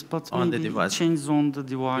 Yes, but on maybe the device. Change on the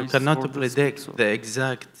device. You cannot predict the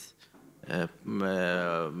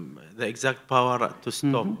exact power to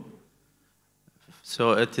stop.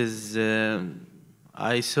 So it is...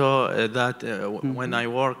 I saw that when I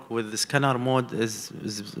work with the scanner mode is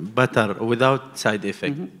better without side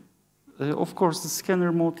effect. Of course, the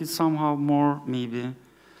scanner mode is somehow more maybe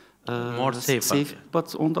more safe.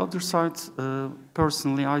 But on the other side,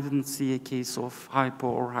 personally, I didn't see a case of hypo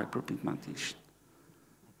or hyperpigmentation.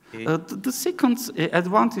 Okay. The second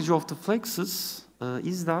advantage of the FlexSys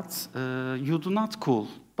is that you do not cool.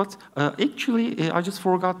 But actually, I just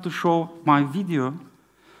forgot to show my video.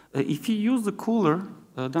 If you use the cooler,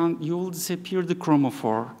 then you will disappear the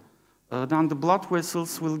chromophore. Then the blood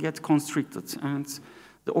vessels will get constricted, and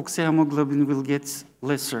the oxyhemoglobin will get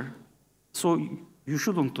lesser. So you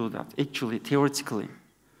shouldn't do that, actually, theoretically.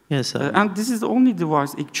 Yes, and this is the only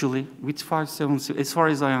device, actually, with 570, as far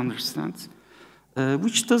as I understand,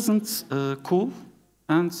 which doesn't cool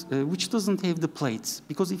and which doesn't have the plates.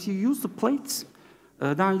 Because if you use the plates,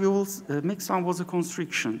 then you will make some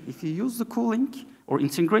vasoconstriction. If you use the cooling, or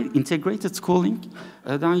integrated cooling,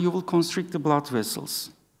 then you will constrict the blood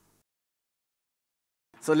vessels.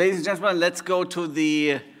 So, ladies and gentlemen, let's go to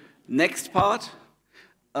the next part.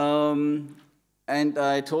 And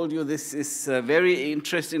I told you this is very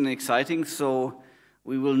interesting and exciting, so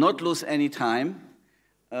we will not lose any time.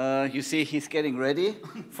 You see, he's getting ready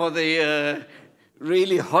for the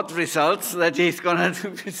really hot results that he's going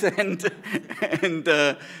to present. And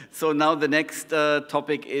so now the next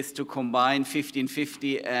topic is to combine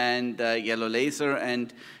 1550 and yellow laser,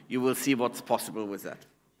 and you will see what's possible with that.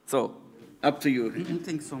 So, up to you.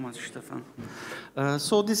 Thanks so much, Stefan.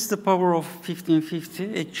 So this is the power of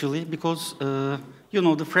 1550, actually, because, you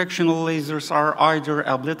know, the fractional lasers are either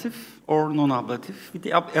ablative or non-ablative. With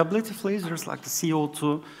the ablative lasers, like the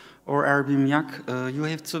CO2 or erbium YAG, you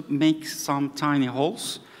have to make some tiny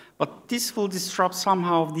holes, but this will disrupt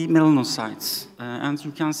somehow the melanocytes, and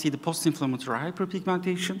you can see the post-inflammatory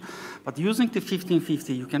hyperpigmentation. But using the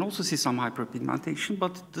 1550, you can also see some hyperpigmentation,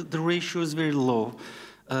 but the ratio is very low.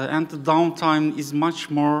 And the downtime is much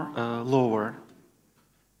more lower.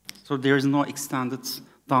 So there is no extended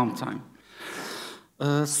downtime.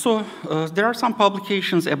 There are some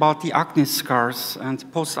publications about the acne scars and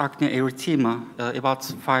post-acne erythema about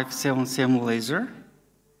 577 laser.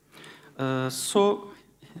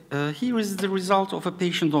 Here is the result of a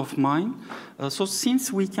patient of mine. So since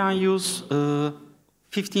we can use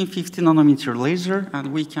 1550 nanometer laser, and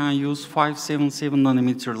we can use 577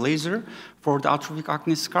 nanometer laser for the atrophic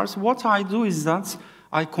acne scars, what I do is that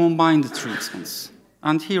I combine the treatments.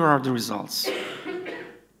 And here are the results.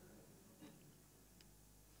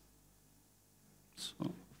 So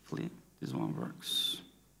hopefully this one works.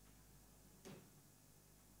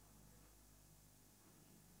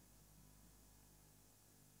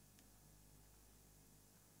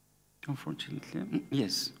 Unfortunately,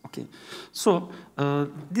 yes, okay. So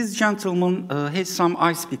this gentleman has some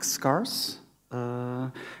ice pick scars,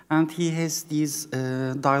 and he has these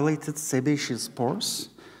dilated sebaceous pores.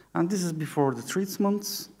 And this is before the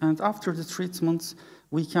treatment, and after the treatment,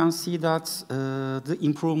 we can see that the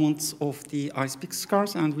improvement of the ice pick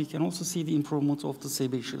scars, and we can also see the improvement of the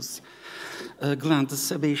sebaceous gland, the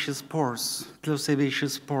sebaceous pores,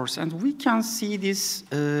 closebaceous pores. And we can see this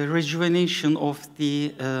rejuvenation of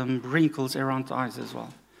the wrinkles around the eyes as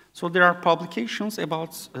well. So there are publications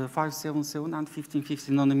about 577 and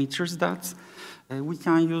 1550 nanometers that we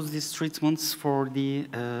can use these treatments for the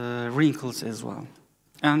wrinkles as well,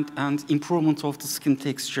 and improvement of the skin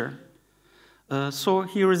texture. So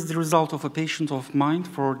here is the result of a patient of mine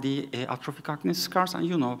for the atrophic acne scars. And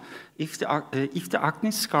you know, if the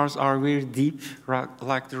acne scars are very deep,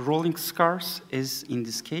 like the rolling scars is in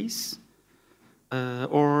this case,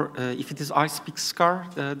 or if it is ice pick scar,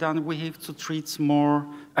 then we have to treat more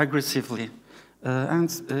aggressively.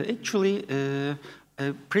 Actually,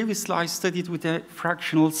 previously I studied with a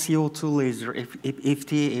fractional CO2 laser,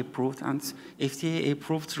 FDA approved, and FDA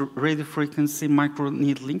approved radiofrequency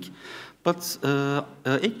microneedling. But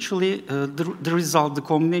actually, the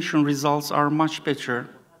combination results are much better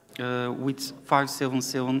with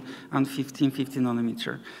 577 and 1550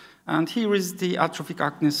 nanometer. And here is the atrophic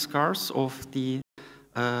acne scars of the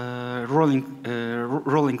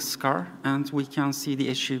rolling scar, and we can see the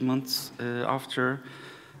achievements after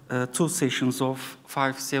 2 sessions of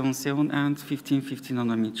 577 and 1550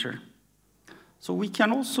 nanometer. So we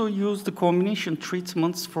can also use the combination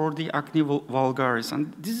treatments for the acne vulgaris.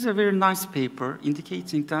 And this is a very nice paper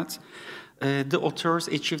indicating that the authors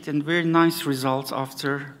achieved a very nice results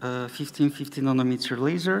after 1550 nanometer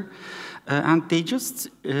laser. And they just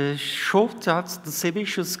showed that the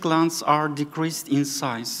sebaceous glands are decreased in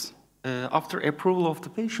size. After approval of the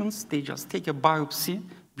patients, they just take a biopsy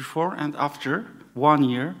before and after 1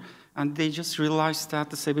 year, and they just realized that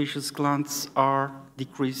the sebaceous glands are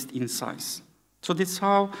decreased in size. So that's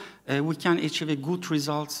how we can achieve a good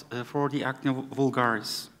result for the acne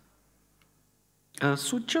vulgaris.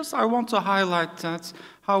 So just I want to highlight that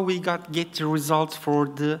how we get the result for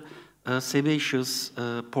the sebaceous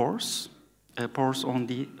pores on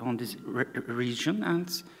this region,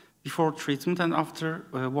 and before treatment and after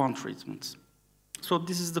one treatment. So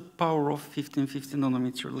this is the power of 1550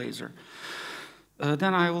 nanometer laser.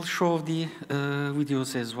 Then I will show the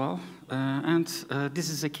videos as well. This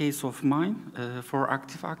is a case of mine for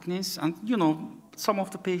active acne. And you know, some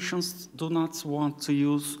of the patients do not want to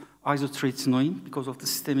use isotretinoin because of the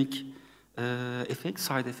systemic effects,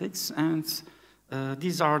 side effects. And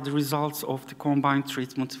these are the results of the combined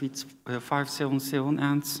treatment with 577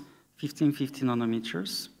 and 1550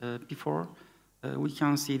 nanometers. Before, we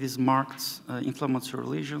can see these marked inflammatory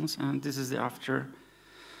lesions, and this is the after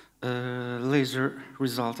laser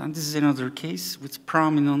result. And this is another case with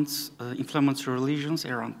prominent inflammatory lesions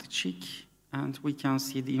around the cheek, and we can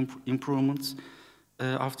see the improvements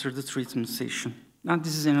after the treatment session. And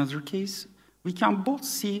this is another case. We can both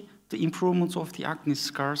see the improvements of the acne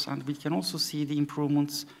scars, and we can also see the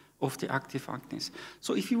improvements of the active acne.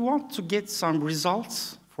 So if you want to get some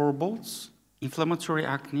results for both inflammatory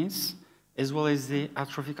acne as well as the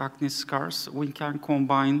atrophic acne scars, we can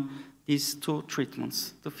combine these two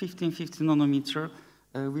treatments. The 1550 nanometer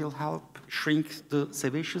will help shrink the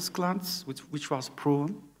sebaceous glands, which was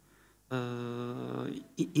proven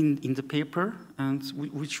in the paper, and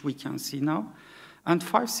which we can see now. And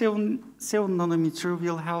 577 nanometer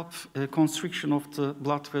will help constriction of the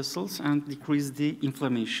blood vessels and decrease the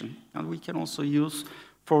inflammation. And we can also use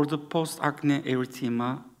for the post-acne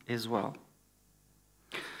erythema as well.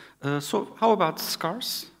 So how about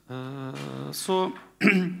scars? So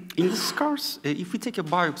in the scars, if we take a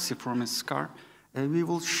biopsy from a scar, we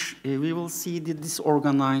will see the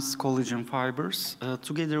disorganized collagen fibers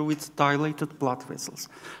together with dilated blood vessels.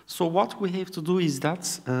 So what we have to do is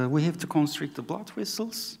that we have to constrict the blood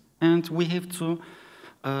vessels, and we have to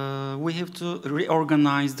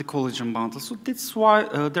reorganize the collagen bundle. So that's why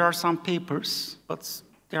there are some papers, but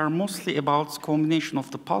they are mostly about combination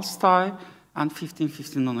of the pulse dye and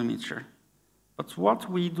 1550 nanometer. But what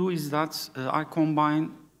we do is that I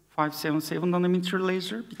combine 577 nanometer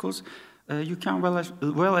laser, because you can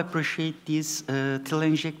well appreciate this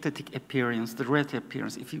telangiectatic appearance, the red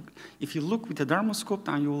appearance. If you look with the dermoscope,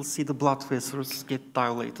 then you will see the blood vessels get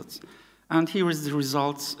dilated. And here is the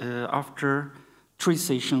results after 3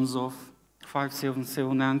 sessions of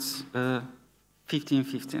 577 and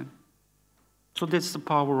 1550. So that's the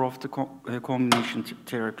power of the combination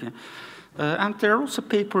therapy. And there are also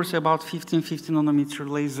papers about 1550 nanometer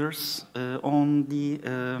lasers on the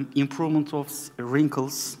improvement of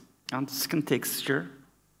wrinkles and skin texture.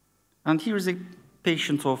 And here's a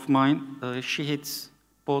patient of mine. She had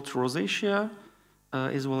both rosacea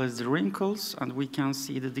as well as the wrinkles, and we can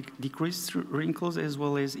see the decreased wrinkles as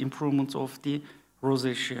well as improvement of the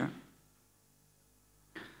rosacea.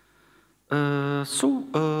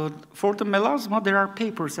 For the melasma, there are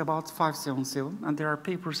papers about 577, and there are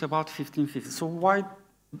papers about 1550. So why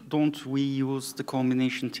don't we use the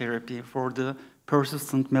combination therapy for the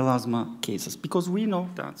persistent melasma cases? Because we know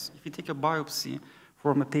that if you take a biopsy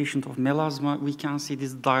from a patient of melasma, we can see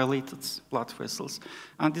these dilated blood vessels.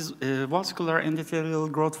 And this vascular endothelial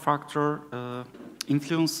growth factor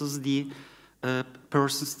influences the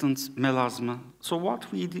persistent melasma. So what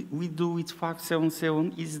we do with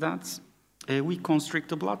 577 is that we constrict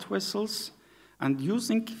the blood vessels, and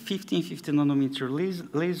using 1550 nanometer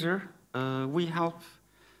laser, we help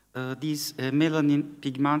these melanin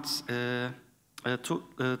pigments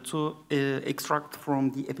to extract from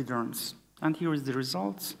the epidermis. And here is the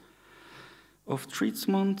results of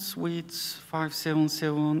treatment with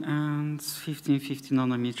 577 and 1550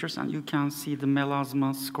 nanometers. And you can see the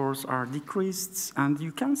melasma scores are decreased, and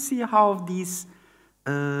you can see how these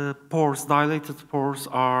pores, dilated pores,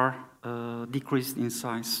 are decreased in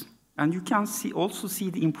size. And you can also see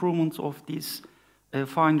the improvement of these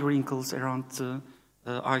fine wrinkles around the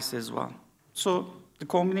eyes as well. So the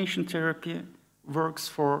combination therapy works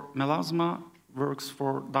for melasma, works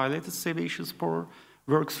for dilated sebaceous pore,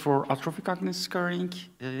 works for atrophic acne scarring,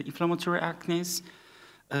 inflammatory acne,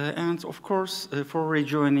 and of course for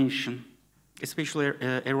rejuvenation, especially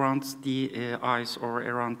around the eyes or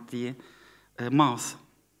around the mouth.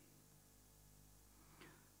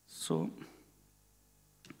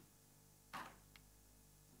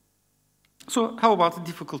 So how about the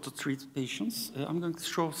difficult to treat patients? I'm going to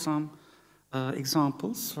show some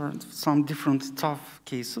examples or some different tough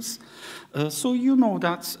cases. So you know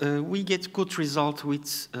that we get good result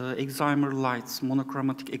with excimer lights,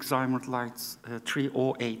 monochromatic excimer lights,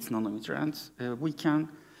 308 nanometer, and we can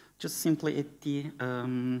just simply add the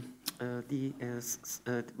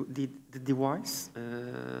device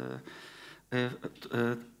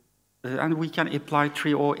and we can apply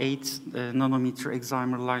 308 nanometer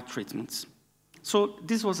excimer light treatments. So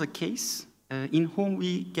this was a case in whom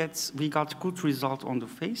we got good result on the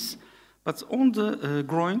face, but on the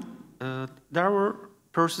groin, there were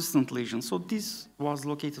persistent lesion. So this was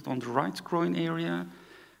located on the right groin area,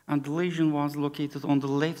 and the lesion was located on the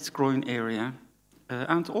left groin area.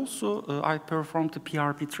 And also, I performed the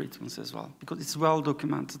PRP treatments as well, because it's well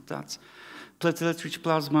documented that platelet-rich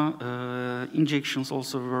plasma injections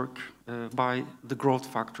also work by the growth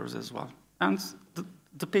factors as well. And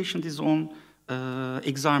the patient is on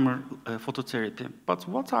excimer phototherapy. But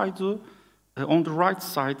what I do on the right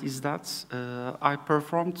side is that I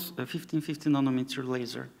performed a 1550 nanometer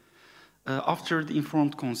laser after the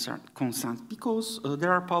informed consent, because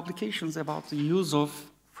there are publications about the use of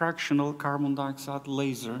fractional carbon dioxide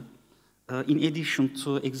laser in addition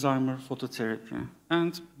to excimer phototherapy.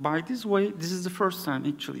 And by this way, this is the first time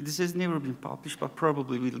actually, this has never been published, but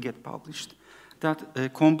probably will get published,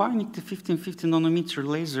 that combining the 1550 nanometer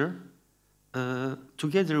laser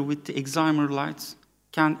together with the excimer lights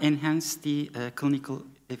can enhance the clinical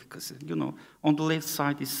efficacy. You know, on the left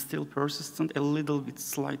side is still persistent, a little bit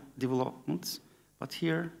slight developments, but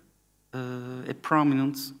here a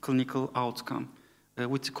prominent clinical outcome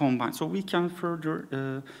with the combine. So we can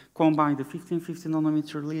further combine the 1550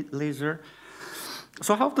 nanometer laser.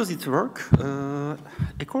 So how does it work?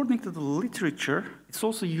 According to the literature, it's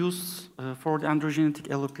also used for the androgenetic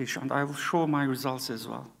alopecia, and I will show my results as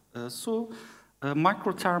well.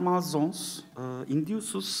 Microthermal zones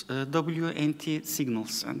induces WNT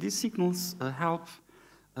signals, and these signals help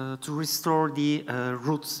to restore the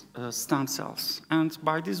root stem cells. And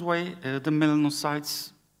by this way, the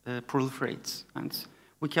melanocytes proliferate, and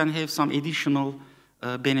we can have some additional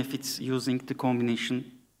benefits using the combination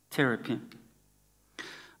therapy.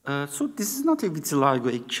 So this is not a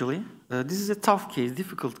vitiligo actually. This is a tough case,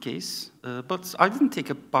 difficult case, but I didn't take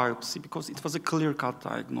a biopsy because it was a clear-cut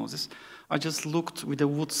diagnosis. I just looked with a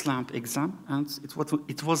Woods lamp exam, and it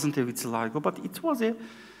wasn't a vitiligo, but it was a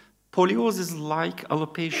polyosis-like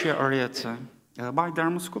alopecia areata. By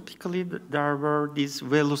dermoscopically, there were these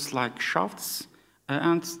vellus-like shafts,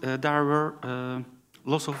 and there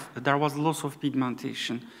was loss of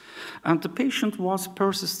pigmentation. And the patient was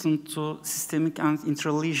persistent to systemic and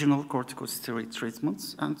intralesional corticosteroid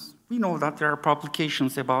treatments. And we know that there are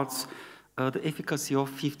publications about the efficacy of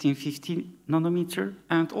 1550 nanometer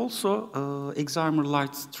and also excimer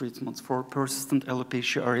light treatments for persistent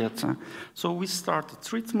alopecia areata. So we started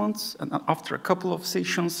treatments, and after a couple of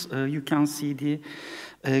sessions, you can see the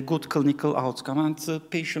good clinical outcome. And the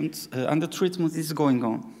patient and the treatment is going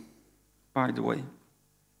on, by the way.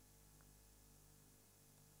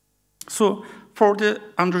 So for the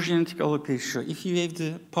androgenetic alopecia, if you have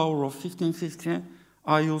the power of 1550,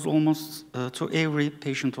 I use almost to every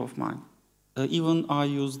patient of mine. Even I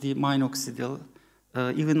use the minoxidil,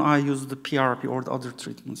 even I use the PRP or the other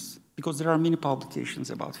treatments, because there are many publications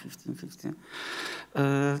about 1550.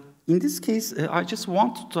 In this case, I just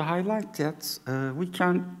wanted to highlight that we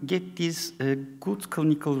can get these good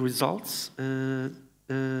clinical results with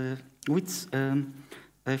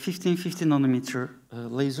 1550 nanometer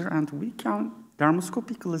laser, and we can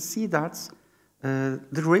dermoscopically see that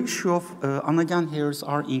the ratio of anagen hairs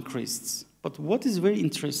are increased. But what is very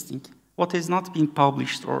interesting, what has not been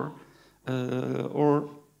published or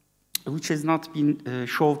which has not been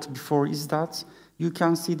showed before, is that you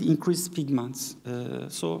can see the increased pigments.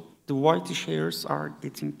 So the whitish hairs are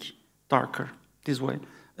getting darker this way.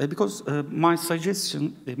 Because my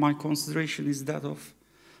suggestion, my consideration is that of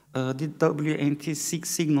the WNT6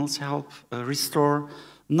 signals help restore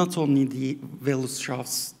not only the vellus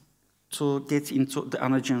shafts to get into the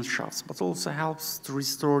anagen shafts, but also helps to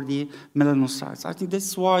restore the melanocytes. I think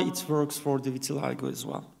that's why it works for the vitiligo as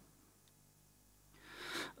well.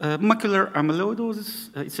 Macular amyloidosis,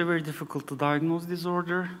 it's a very difficult to diagnose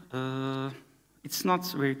disorder. It's not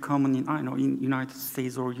very common in United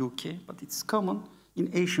States or UK, but it's common in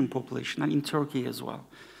Asian population and in Turkey as well.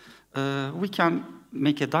 We can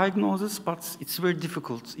make a diagnosis, but it's very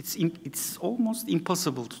difficult. It's almost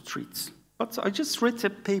impossible to treat. But I just read a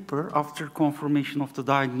paper after confirmation of the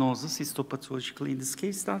diagnosis, histopathologically in this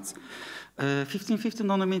case, that 1550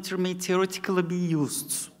 nanometer may theoretically be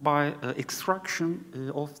used by extraction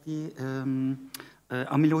of the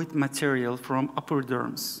amyloid material from upper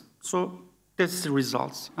derms. So that's the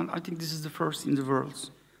results. And I think this is the first in the world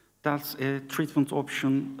that a treatment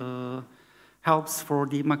option helps for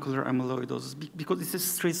the macular amyloidosis, because it's a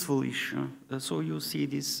stressful issue. So you see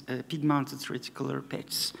these pigmented reticular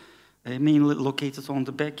patches, mainly located on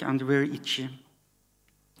the back and very itchy.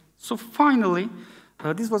 So finally,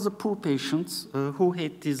 this was a poor patient who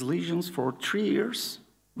had these lesions for 3 years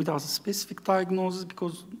without a specific diagnosis,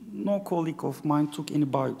 because no colleague of mine took any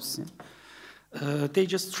biopsy. They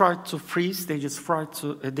just tried to freeze, they just tried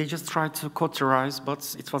to cauterize,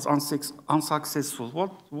 but it was unsuccessful.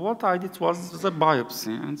 What I did was a biopsy,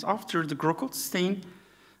 and after the Grocott stain,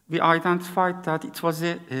 we identified that it was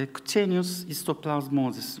a cutaneous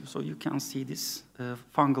histoplasmosis. So you can see this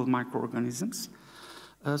fungal microorganisms.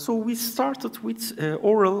 So we started with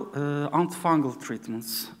oral antifungal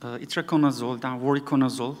treatments, itraconazole, then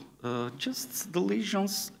voriconazole. Just the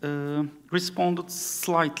lesions responded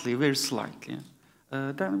slightly, very slightly.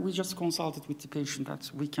 Then we just consulted with the patient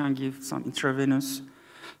that we can give some intravenous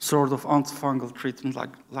sort of antifungal treatment,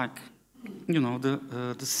 like you know,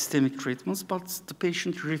 the systemic treatments, but the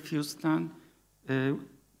patient refused.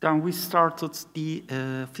 Then we started the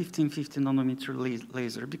 1550 nanometer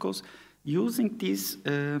laser, because using these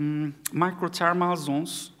microthermal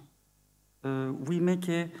zones, we make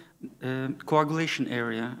a coagulation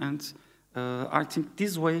area, and I think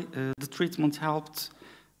this way the treatment helped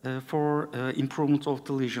for improvement of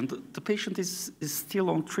the lesion. The patient is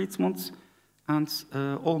still on treatment, and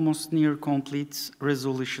almost near complete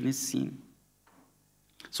resolution is seen.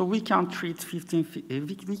 So we can treat we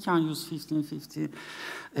can use 1550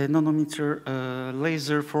 nanometer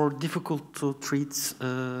laser for difficult to treat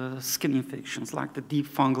skin infections, like the deep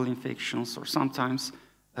fungal infections, or sometimes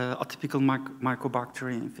atypical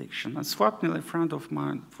mycobacterial infection. And Swapnil, a friend of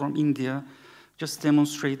mine from India, just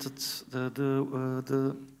demonstrated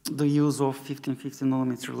the use of 1550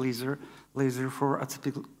 nanometer laser for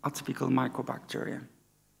atypical mycobacteria.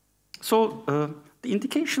 So the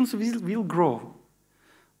indications will grow.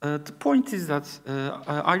 The point is that,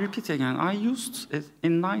 I repeat again, I used a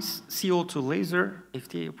nice CO2 laser,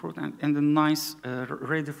 FDA approved, and a nice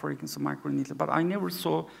radiofrequency microneedle, but I never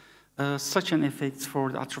saw such an effect for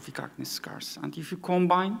the atrophic acne scars. And if you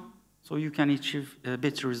combine, so you can achieve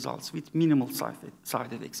better results with minimal side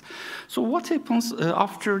effects. So what happens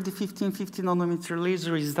after the 1550 nanometer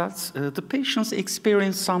laser is that the patients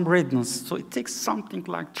experience some redness. So it takes something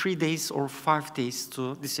like 3 days or 5 days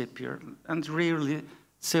to disappear, and rarely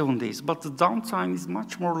 7 days. But the downtime is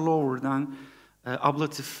much more lower than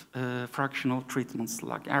ablative fractional treatments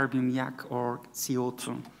like erbium, YAG, or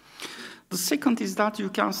CO2. The second is that you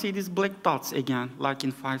can see these black dots again, like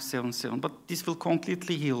in 577, but this will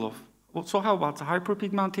completely heal off. So how about the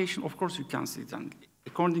hyperpigmentation? Of course you can see it. And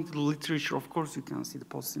according to the literature, of course you can see the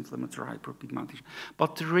post-inflammatory hyperpigmentation.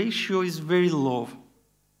 But the ratio is very low.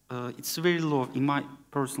 It's very low in my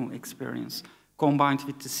personal experience, combined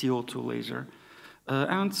with the CO2 laser.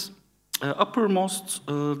 Uppermost,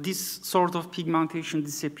 this sort of pigmentation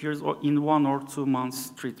disappears in 1 or 2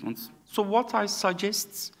 months treatment. So what I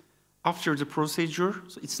suggest after the procedure,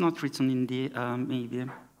 so it's not written in the maybe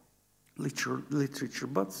literature,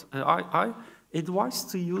 but I advise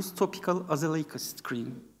to use topical azelaic acid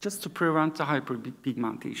cream just to prevent the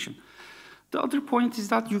hyperpigmentation. The other point is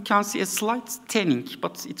that you can see a slight tanning,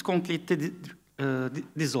 but it completely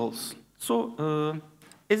dissolves. So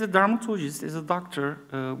as a dermatologist, as a doctor,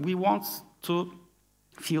 we want to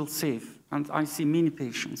feel safe, and I see many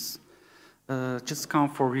patients just come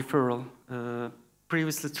for referral,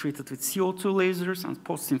 previously treated with CO2 lasers and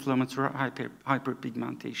post-inflammatory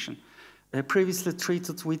hyperpigmentation. Previously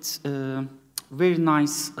treated with very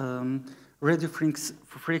nice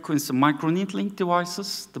radiofrequency microneedling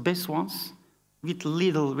devices, the best ones, with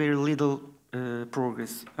very little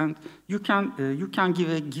progress. And you can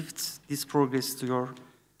give this progress to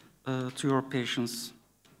your patients.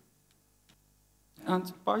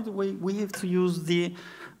 And by the way, we have to use the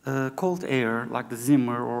cold air, like the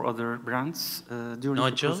Zimmer or other brands, during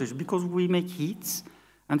the procedure, because we make heat,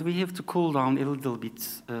 and we have to cool down a little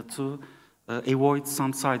bit to avoid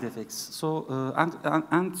some side effects. So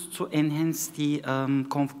and to enhance the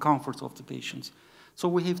comfort of the patients. So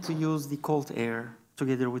we have to use the cold air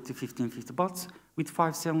together with the 1550, but with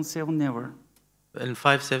 577 never. In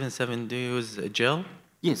 577, do you use a gel?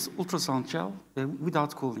 Yes, ultrasound gel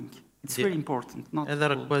without cooling. It's very important. Not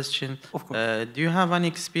Another cool. question. Of course. Do you have any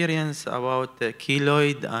experience about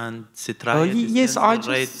keloid and citrate? Yes, I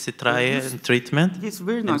just citrate treatment. Yes,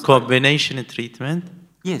 very nice. In combination treatment.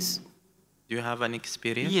 Yes. Do you have an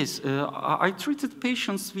experience? Yes, I treated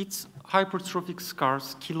patients with hypertrophic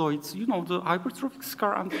scars, keloids. You know, the hypertrophic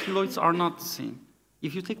scar and keloids are not the same.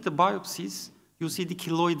 If you take the biopsies, you see the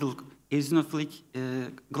keloidal eosinophilic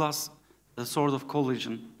glass sort of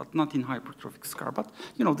collagen, but not in hypertrophic scar. But,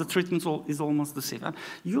 you know, the treatment is almost the same. And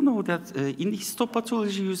you know that in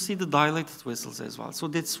histopathology, you see the dilated vessels as well. So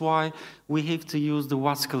that's why we have to use the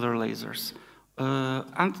vascular lasers.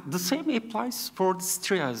 And the same applies for the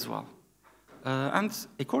stria as well. And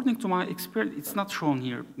according to my experience, it's not shown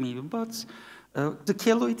here maybe, but the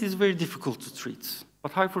keloid is very difficult to treat.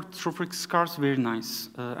 But hypertrophic scars, very nice.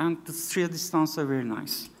 And the stria distantia, very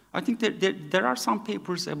nice. I think there are some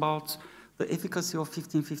papers about the efficacy of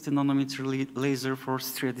 1550 nanometer laser for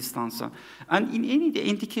stria distantia. And in any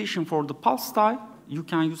indication for the pulse dye, you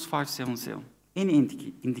can use 577, any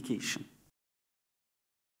indication.